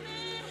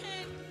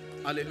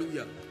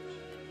 Hallelujah.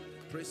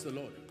 Praise the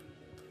Lord.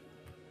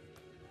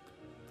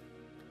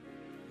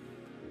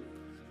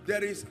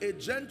 There is a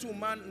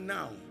gentleman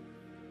now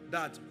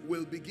that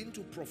will begin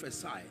to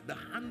prophesy. The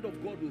hand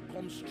of God will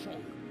come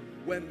strong.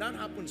 When that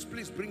happens,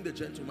 please bring the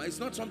gentleman. It's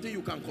not something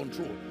you can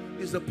control.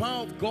 It's the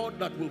power of God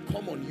that will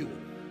come on you.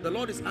 The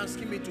Lord is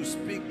asking me to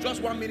speak.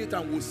 Just 1 minute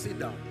and we'll sit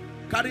down.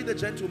 Carry the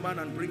gentleman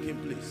and bring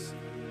him, please.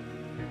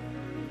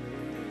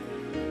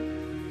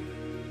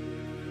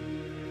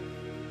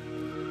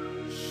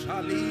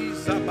 In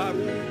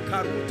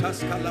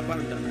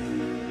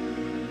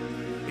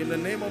the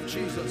name of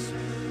Jesus,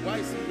 Why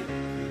is he here?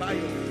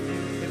 Bayo.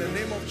 In the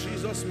name of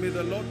Jesus, may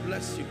the Lord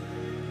bless you.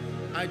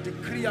 I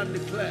decree and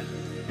declare.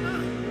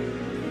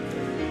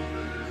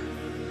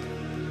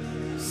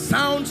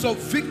 Sounds of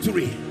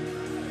victory.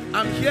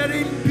 I'm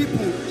hearing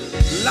people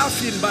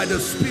laughing by the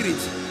Spirit.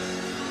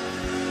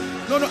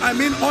 No, I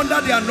mean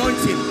under the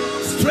anointing.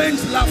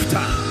 Strange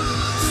laughter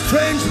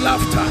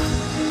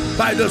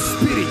by the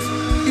Spirit.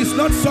 It's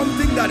not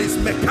something that is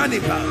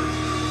mechanical.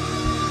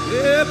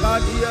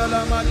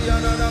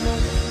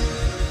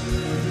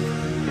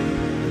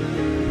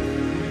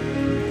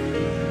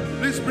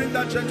 Please bring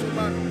that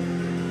gentleman.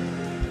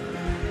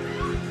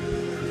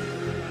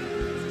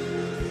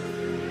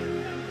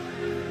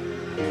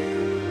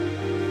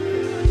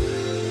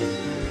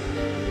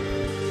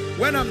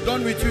 When I'm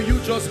done with you, you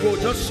just go,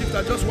 just shift.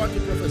 I just want to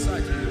prophesy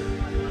to you.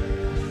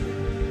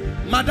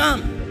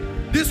 Madam,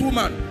 this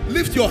woman,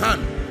 lift your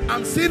hand.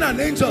 I'm seeing an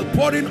angel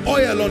pouring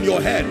oil on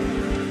your head.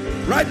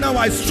 Right now,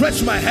 I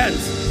stretch my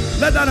hands.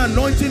 Let that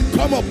anointing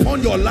come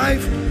upon your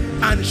life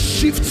and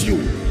shift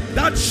you.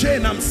 That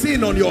chain I'm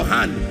seeing on your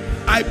hand,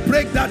 I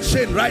break that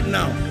chain right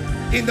now.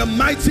 In the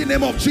mighty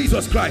name of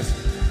Jesus Christ,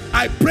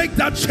 I break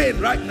that chain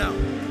right now.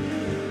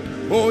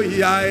 Oh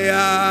yeah,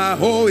 yeah,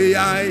 oh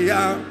yeah,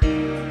 yeah.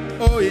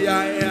 Oh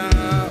yeah,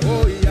 yeah,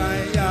 oh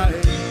yeah, yeah,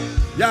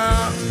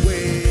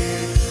 Yahweh.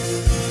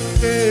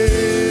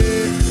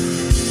 Hey.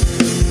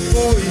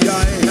 Oh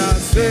yeah, yeah,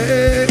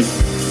 say,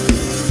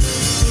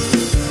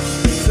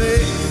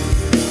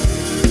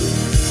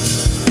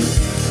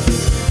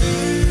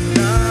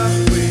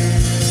 Yahweh.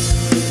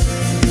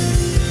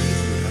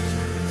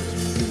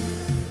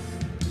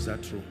 Is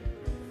that true?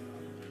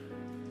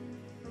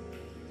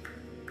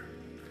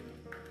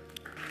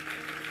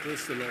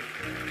 Praise the Lord.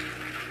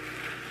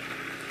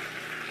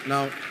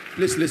 Now,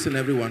 please listen,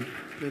 everyone.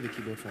 Play the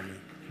keyboard for me.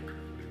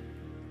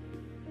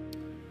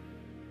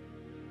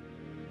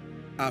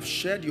 I've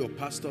shared your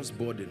pastor's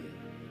burden.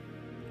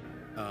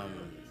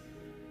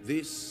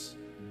 This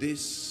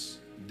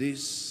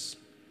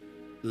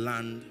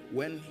land,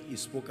 when he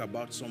spoke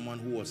about someone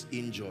who was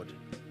injured,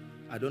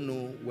 I don't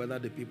know whether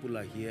the people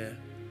are here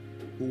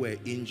who were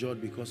injured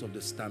because of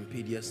the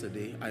stampede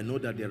yesterday. I know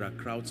that there are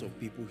crowds of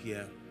people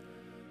here.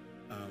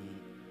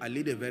 I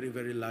lead a very,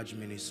 very large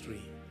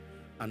ministry.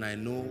 And I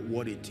know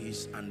what it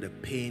is and the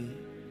pain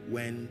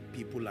when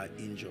people are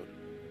injured.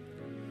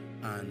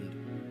 And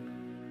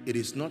it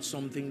is not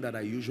something that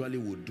I usually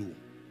would do.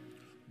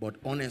 But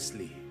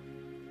honestly,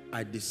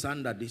 I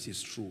discern that this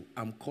is true.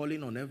 I'm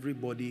calling on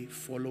everybody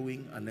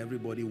following and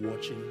everybody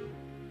watching.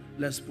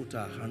 Let's put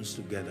our hands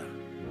together.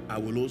 I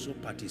will also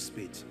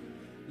participate.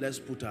 Let's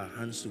put our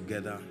hands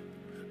together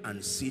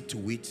and see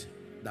to it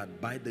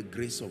that by the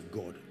grace of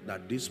God,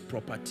 that this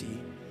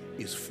property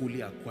is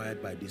fully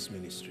acquired by this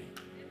ministry.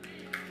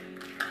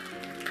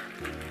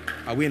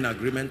 Are we in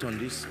agreement on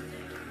this?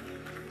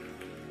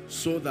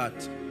 So that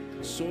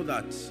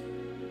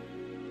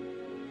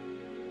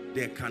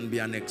there can be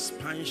an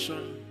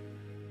expansion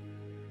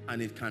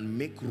and it can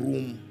make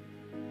room.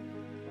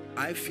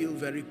 I feel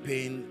very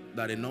pained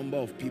that a number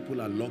of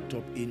people are locked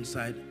up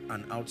inside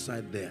and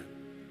outside there.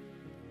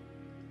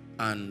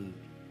 And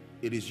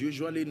it is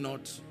usually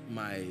not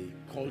my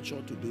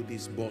culture to do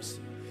this, boss.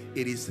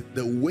 It is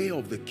the way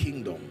of the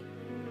kingdom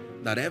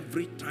that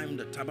every time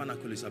the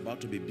tabernacle is about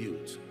to be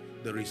built,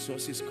 the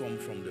resources come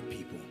from the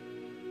people.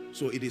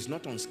 So it is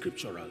not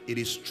unscriptural. It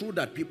is true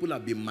that people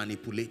have been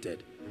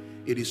manipulated.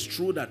 It is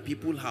true that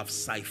people have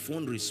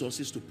siphoned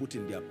resources to put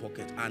in their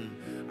pocket. And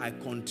I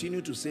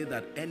continue to say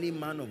that any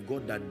man of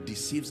God that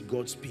deceives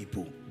God's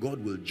people,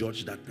 God will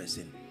judge that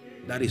person.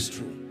 That is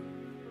true.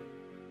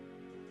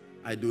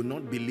 I do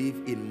not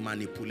believe in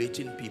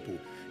manipulating people.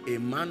 A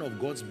man of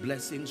God's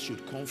blessings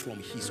should come from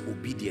his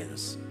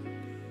obedience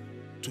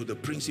to the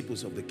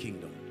principles of the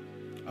kingdom.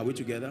 Are we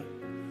together?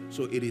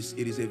 So it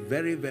is a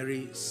very,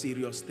 very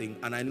serious thing.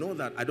 And I know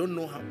that, I don't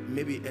know how,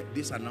 maybe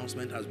this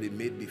announcement has been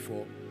made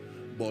before,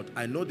 but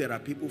I know there are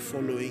people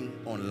following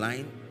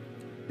online.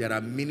 There are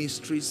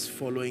ministries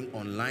following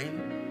online.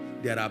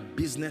 There are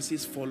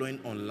businesses following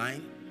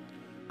online.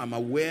 I'm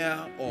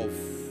aware of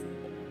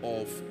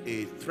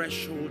a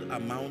threshold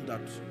amount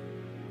that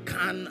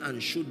can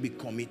and should be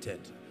committed.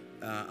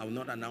 I will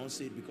not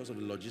announce it because of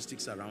the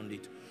logistics around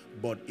it,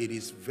 but it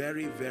is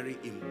very, very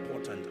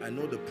important. I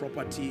know the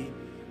property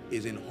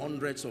is in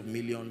hundreds of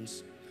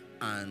millions,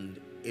 and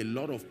a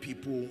lot of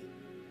people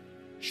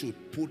should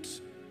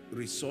put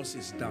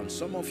resources down.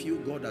 Some of you,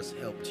 God has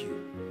helped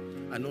you.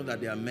 I know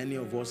that there are many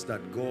of us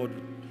that God,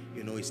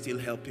 is still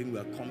helping. We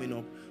are coming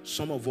up.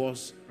 Some of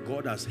us,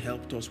 God has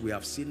helped us. We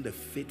have seen the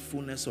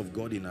faithfulness of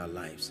God in our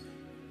lives.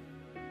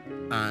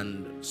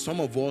 And some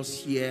of us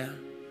here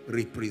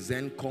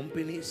represent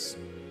companies,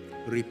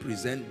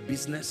 represent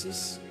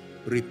businesses,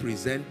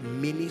 represent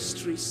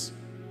ministries,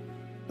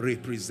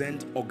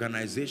 represent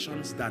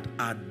organizations that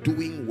are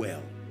doing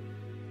well.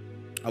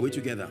 Are we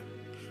together?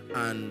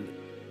 And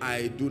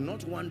I do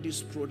not want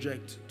this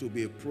project to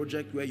be a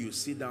project where you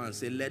sit down and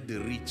say, let the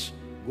rich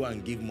go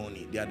and give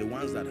money. They are the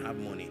ones that have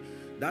money.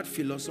 That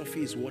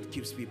philosophy is what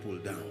keeps people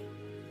down.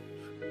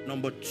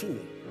 Number two,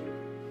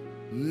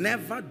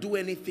 Never do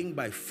anything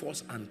by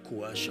force and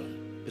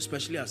coercion,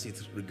 especially as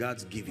it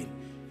regards giving.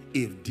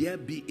 If there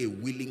be a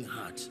willing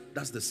heart,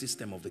 that's the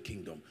system of the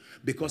kingdom.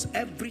 Because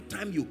every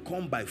time you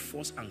come by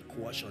force and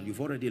coercion,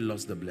 you've already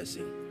lost the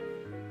blessing.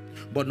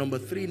 But number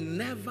 3,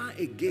 never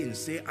again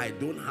say, I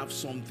don't have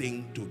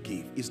something to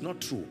give. It's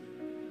not true.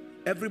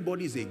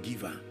 Everybody is a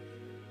giver,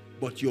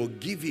 but your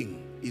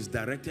giving is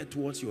directed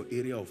towards your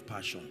area of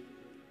passion.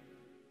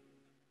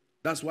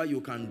 That's why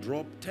you can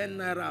drop 10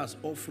 naira as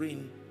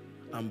offering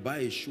and buy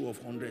a shoe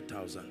of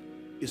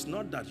 100,000. It's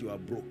not that you are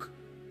broke.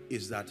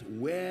 It's that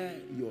where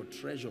your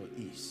treasure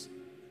is,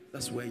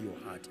 that's where your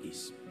heart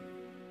is.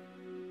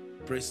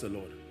 Praise the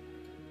Lord.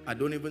 I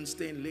don't even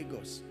stay in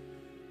Lagos,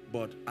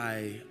 but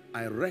I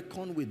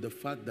reckon with the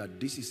fact that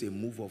this is a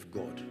move of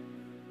God.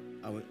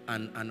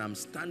 And I'm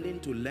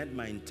standing to lend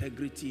my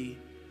integrity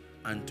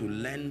and to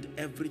lend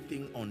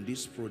everything on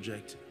this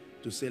project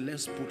to say,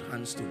 let's put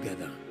hands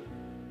together.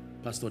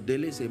 Pastor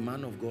Dele is a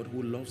man of God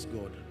who loves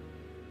God.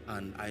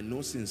 And I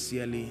know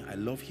sincerely, I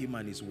love him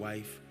and his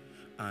wife.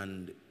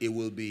 And it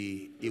will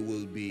be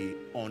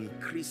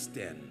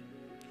un-Christian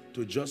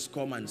to just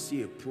come and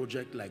see a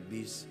project like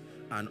this,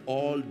 and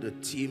all the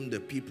team, the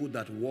people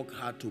that work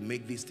hard to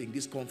make this thing.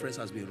 This conference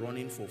has been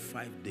running for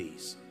 5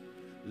 days,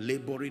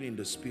 laboring in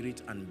the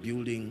spirit and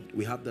building.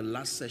 We have the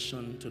last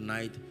session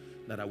tonight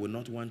that I will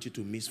not want you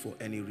to miss for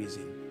any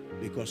reason,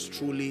 because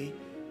truly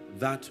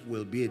that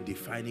will be a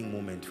defining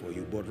moment for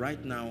you. But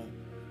right now,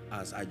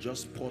 as I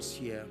just pause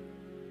here,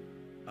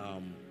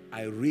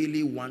 I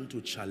really want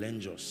to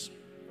challenge us.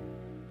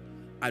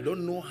 I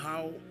don't know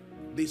how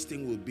this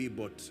thing will be,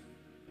 but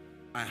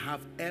I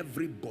have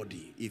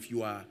everybody. If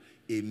you are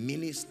a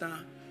minister,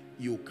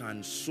 you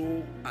can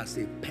sow as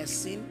a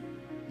person,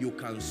 you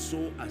can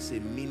sow as a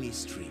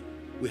ministry.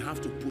 We have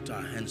to put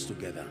our hands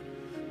together.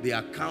 The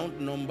account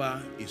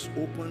number is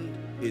opened,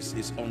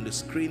 is on the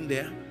screen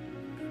there,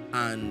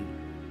 and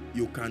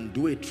you can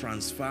do a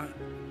transfer.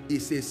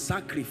 It's a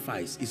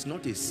sacrifice, it's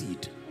not a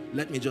seed.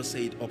 Let me just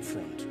say it up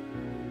front.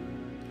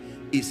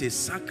 It's a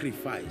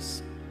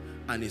sacrifice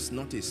and it's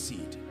not a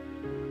seed.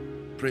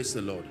 Praise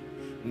the Lord.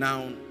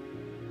 Now,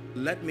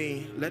 let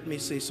me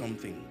say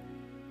something.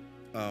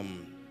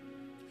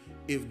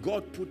 If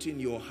God put in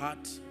your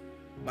heart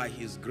by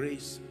his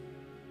grace,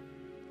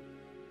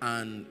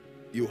 and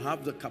you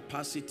have the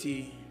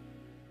capacity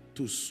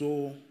to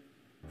sow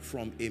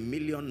from ₦1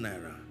 million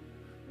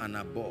and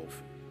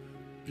above,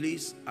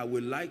 please, I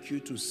would like you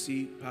to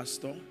see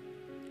Pastor.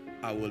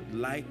 I would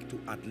like to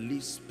at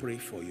least pray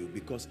for you,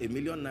 because ₦1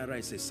 million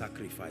is a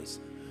sacrifice.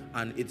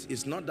 And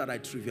it's not that I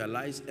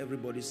trivialize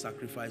everybody's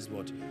sacrifice,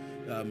 but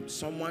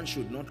someone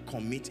should not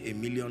commit ₦1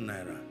 million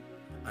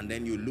and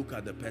then you look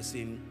at the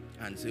person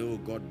and say, oh,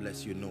 God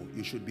bless you. No,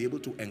 you should be able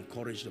to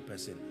encourage the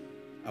person.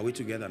 Are we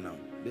together now?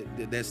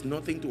 There's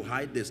nothing to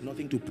hide. There's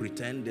nothing to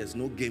pretend. There's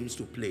no games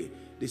to play.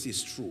 This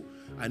is true.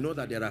 I know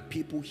that there are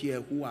people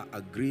here who are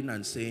agreeing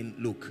and saying,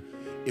 look,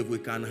 if we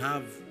can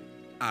have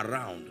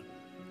around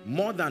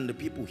more than the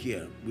people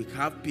here, we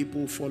have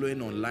people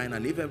following online,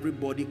 and if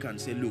everybody can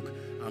say, look,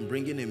 I'm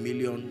bringing $1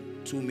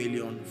 million, 2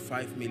 million,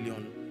 5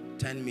 million,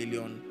 10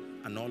 million,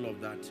 and all of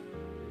that,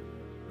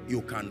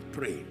 you can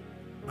pray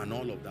and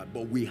all of that.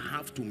 But we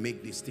have to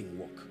make this thing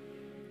work.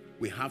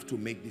 We have to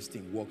make this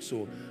thing work.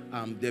 So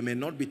there may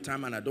not be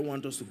time, and I don't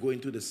want us to go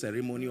into the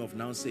ceremony of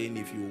now saying,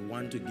 if you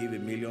want to give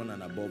 $1 million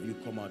and above, you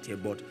come out here.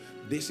 But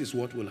this is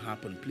what will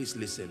happen. Please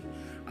listen.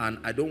 And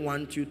I don't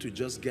want you to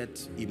just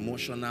get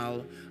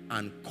emotional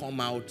and come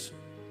out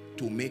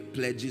to make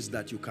pledges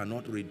that you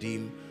cannot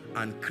redeem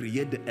and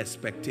create the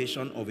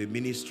expectation of a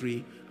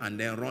ministry and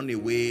then run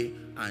away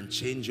and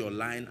change your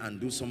line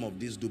and do some of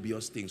these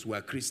dubious things. We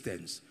are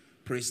Christians.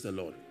 Praise the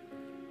Lord.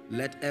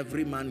 Let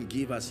every man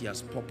give as he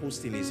has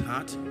purposed in his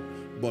heart,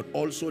 but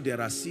also there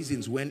are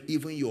seasons when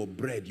even your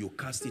bread, you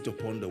cast it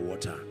upon the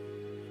water.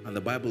 And the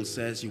Bible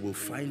says you will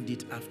find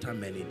it after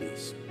many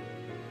days.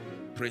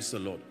 Praise the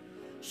Lord.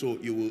 So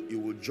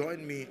you will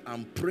join me.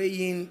 I'm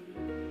praying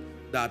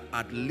that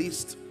at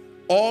least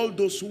all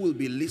those who will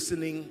be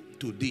listening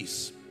to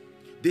this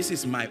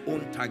is my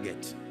own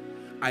target.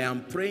 I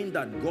am praying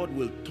that God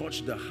will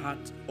touch the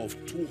heart of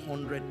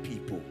 200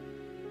 people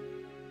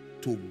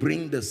to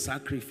bring the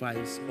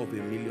sacrifice of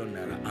 $1 million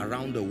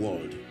around the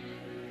world.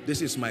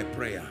 This is my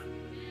prayer.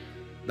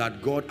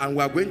 That God, and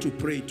we are going to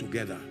pray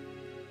together.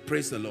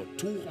 Praise the Lord.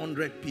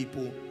 200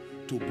 people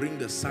to bring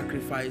the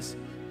sacrifice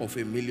of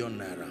 $1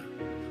 million,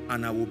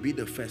 and I will be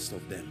the first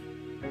of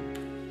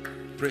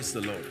them. Praise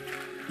the Lord.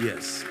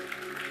 Yes.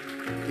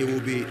 It will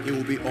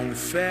be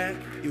unfair.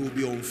 It will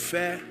be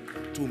unfair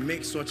to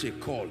make such a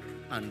call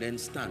and then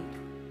stand.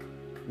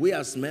 We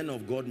as men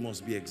of God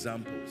must be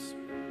examples.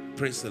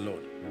 Praise the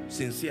Lord.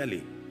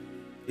 Sincerely,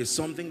 it's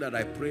something that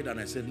I prayed and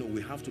I said, no,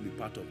 we have to be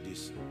part of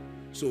this.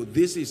 So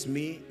this is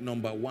me,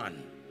 number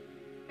one.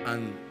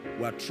 And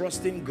we're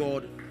trusting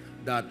God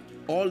that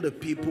all the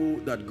people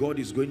that God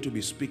is going to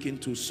be speaking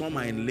to, some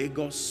are in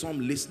Lagos, some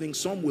listening,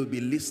 some will be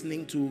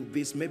listening to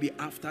this maybe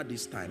after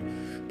this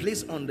time.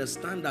 Please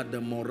understand that the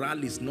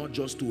morale is not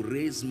just to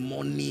raise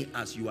money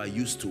as you are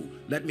used to.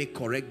 Let me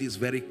correct this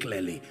very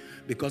clearly,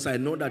 because I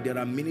know that there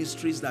are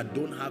ministries that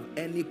don't have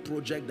any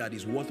project that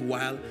is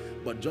worthwhile,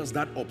 but just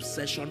that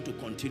obsession to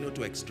continue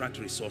to extract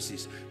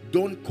resources.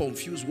 Don't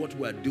confuse what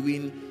we are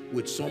doing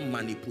with some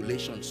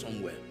manipulation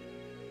somewhere.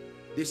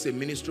 This is a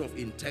ministry of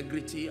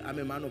integrity. I'm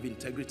a man of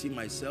integrity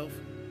myself.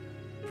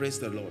 Praise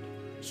the Lord.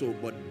 So,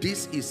 but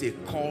this is a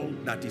call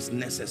that is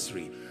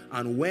necessary.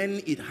 And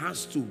when it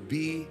has to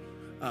be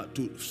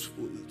to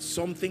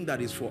something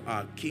that is for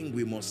our King,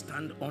 we must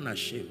stand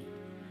unashamed.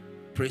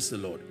 Praise the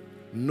Lord.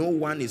 No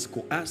one is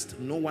coerced.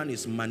 No one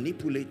is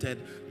manipulated.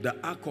 The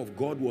ark of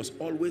God was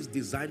always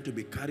designed to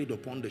be carried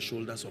upon the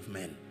shoulders of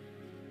men.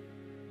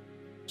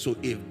 So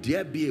if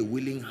there be a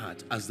willing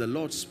heart, as the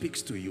Lord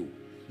speaks to you,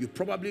 you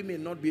probably may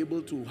not be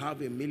able to have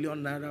 $1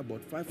 million,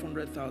 but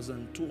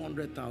 500,000,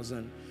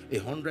 200,000,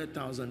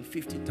 100,000,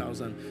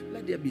 50,000.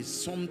 Let there be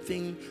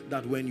something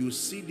that when you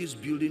see this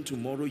building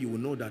tomorrow, you will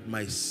know that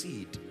my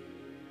seed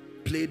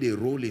played a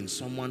role in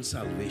someone's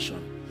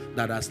salvation.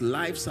 That as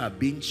lives are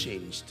being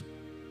changed,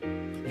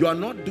 you are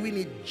not doing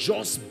it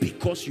just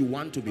because you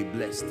want to be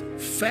blessed.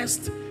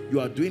 First, you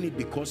are doing it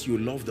because you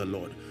love the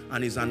Lord.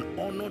 And it's an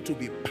honor to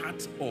be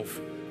part of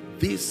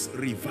this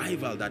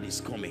revival that is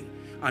coming.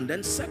 And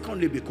then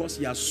secondly, because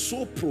he has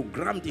so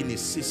programmed in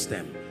his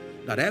system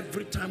that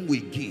every time we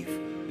give,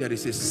 there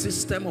is a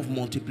system of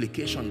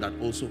multiplication that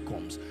also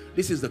comes.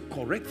 This is the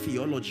correct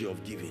theology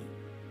of giving.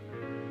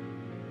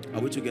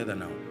 Are we together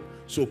now?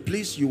 So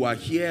please, you are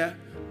here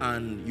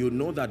and you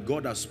know that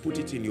God has put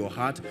it in your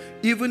heart.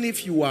 Even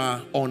if you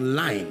are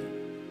online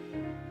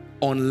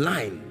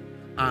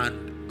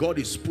and God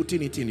is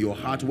putting it in your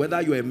heart,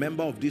 whether you're a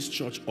member of this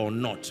church or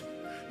not,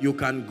 you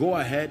can go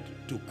ahead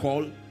to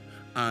call.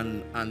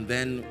 And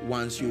then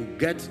once you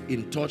get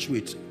in touch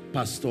with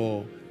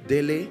Pastor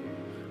Dele,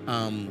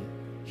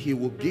 he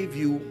will give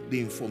you the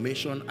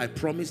information. I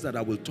promise that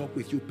I will talk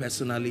with you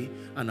personally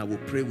and I will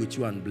pray with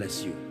you and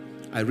bless you.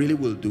 I really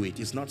will do it.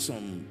 It's not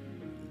some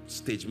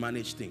stage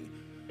managed thing.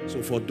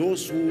 So for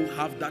those who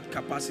have that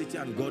capacity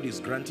and God is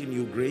granting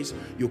you grace,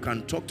 you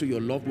can talk to your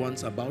loved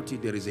ones about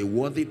it. There is a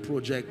worthy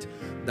project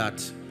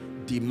that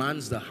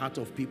demands the heart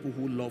of people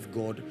who love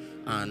God.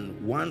 And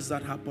once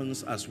that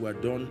happens, as we're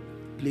done,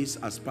 please,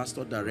 as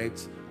Pastor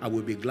directs, I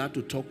will be glad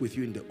to talk with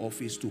you in the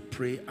office to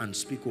pray and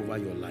speak over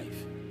your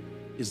life.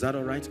 Is that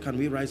all right? Can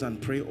we rise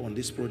and pray on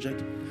this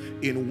project?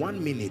 In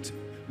 1 minute,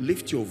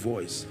 lift your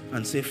voice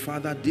and say,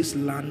 Father, this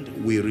land,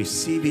 we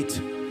receive it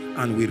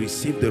and we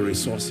receive the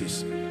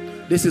resources.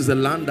 This is the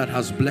land that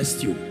has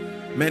blessed you.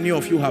 Many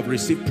of you have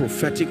received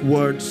prophetic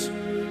words.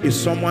 Is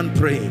someone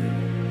praying?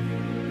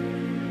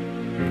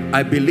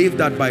 I believe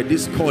that by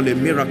this call, a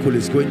miracle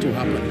is going to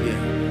happen here.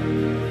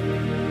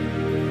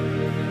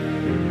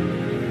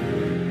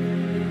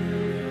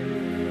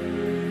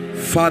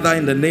 Father,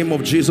 in the name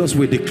of Jesus,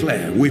 we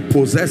declare we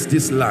possess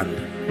this land.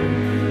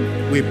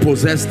 We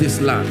possess this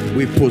land.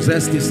 We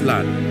possess this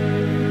land.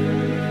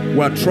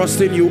 We are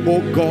trusting you,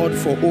 oh God,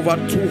 for over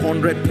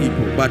 200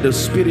 people by the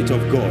Spirit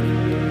of God,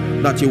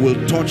 that you will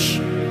touch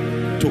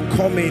to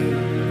come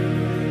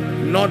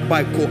in, not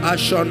by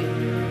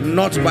coercion,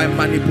 not by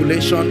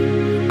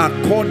manipulation,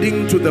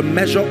 according to the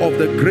measure of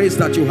the grace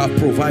that you have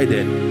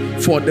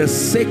provided, for the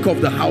sake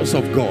of the house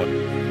of God,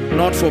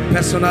 not for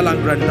personal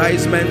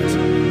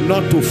aggrandizement,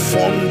 not to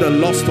fund the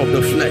lust of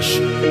the flesh,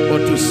 but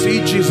to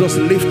see Jesus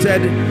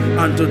lifted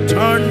and to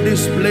turn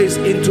this place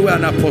into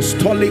an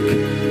apostolic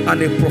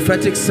and a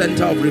prophetic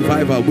center of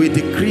revival. We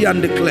decree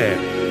and declare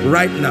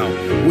right now,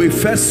 we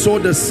first sow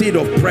the seed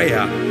of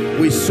prayer,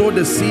 we sow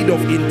the seed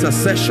of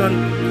intercession,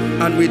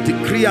 and we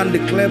decree and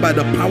declare by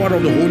the power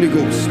of the Holy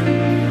Ghost,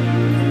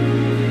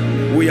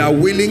 we are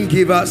willing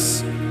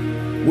givers,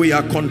 we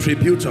are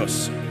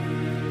contributors,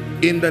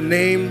 in the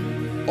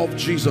name of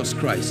Jesus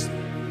Christ.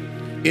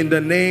 In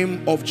the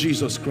name of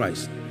Jesus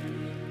Christ.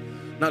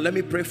 Now let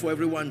me pray for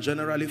everyone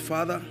generally.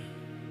 Father,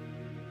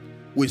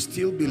 we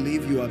still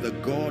believe you are the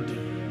God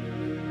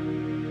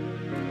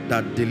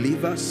that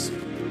delivers.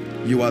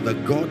 You are the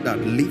God that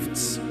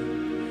lifts.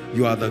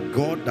 You are the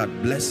God that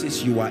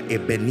blesses. You are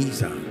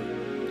Ebenezer.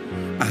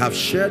 I have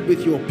shared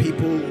with your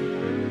people,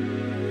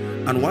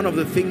 and one of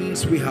the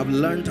things we have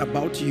learned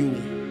about you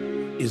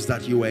is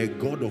that you are a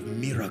God of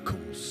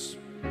miracles.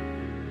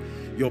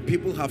 Your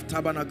people have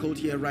tabernacled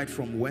here right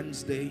from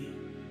Wednesday,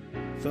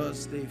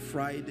 Thursday,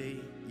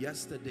 Friday,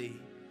 yesterday,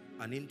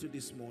 and into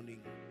this morning.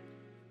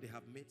 They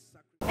have made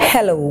sacrifices.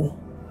 Hello.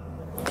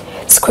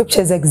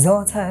 Scriptures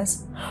exhort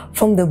us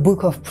from the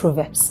book of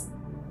Proverbs.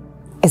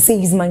 It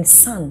says, my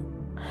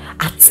son,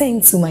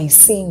 attend to my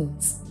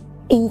sayings.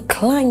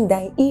 Incline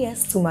thy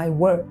ears to my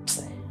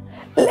words.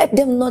 Let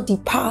them not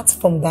depart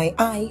from thy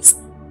eyes,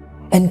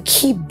 and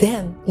keep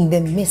them in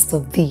the midst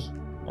of thee.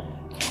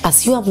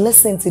 As you have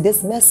listened to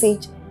this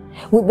message,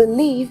 we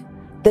believe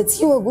that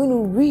you are going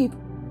to reap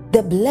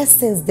the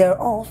blessings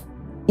thereof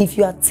if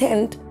you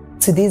attend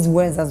to these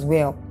words as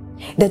well.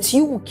 That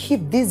you will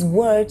keep these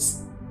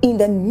words in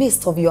the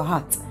midst of your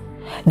heart.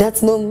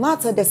 That no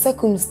matter the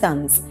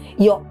circumstance,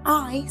 your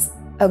eyes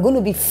are going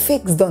to be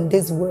fixed on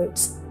these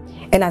words.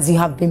 And as you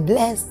have been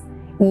blessed,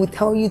 we will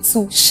tell you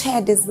to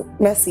share this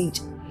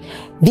message.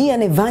 Be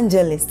an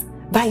evangelist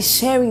by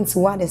sharing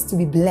to others to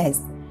be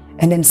blessed.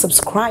 And then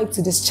subscribe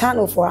to this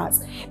channel for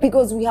us,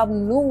 because we have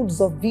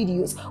loads of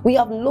videos, we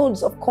have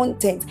loads of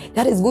content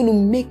that is going to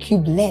make you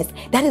blessed,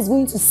 that is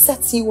going to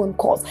set you on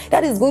course,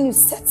 that is going to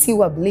set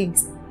you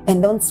ablaze.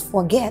 And don't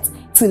forget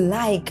to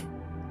like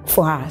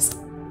for us.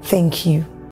 Thank you.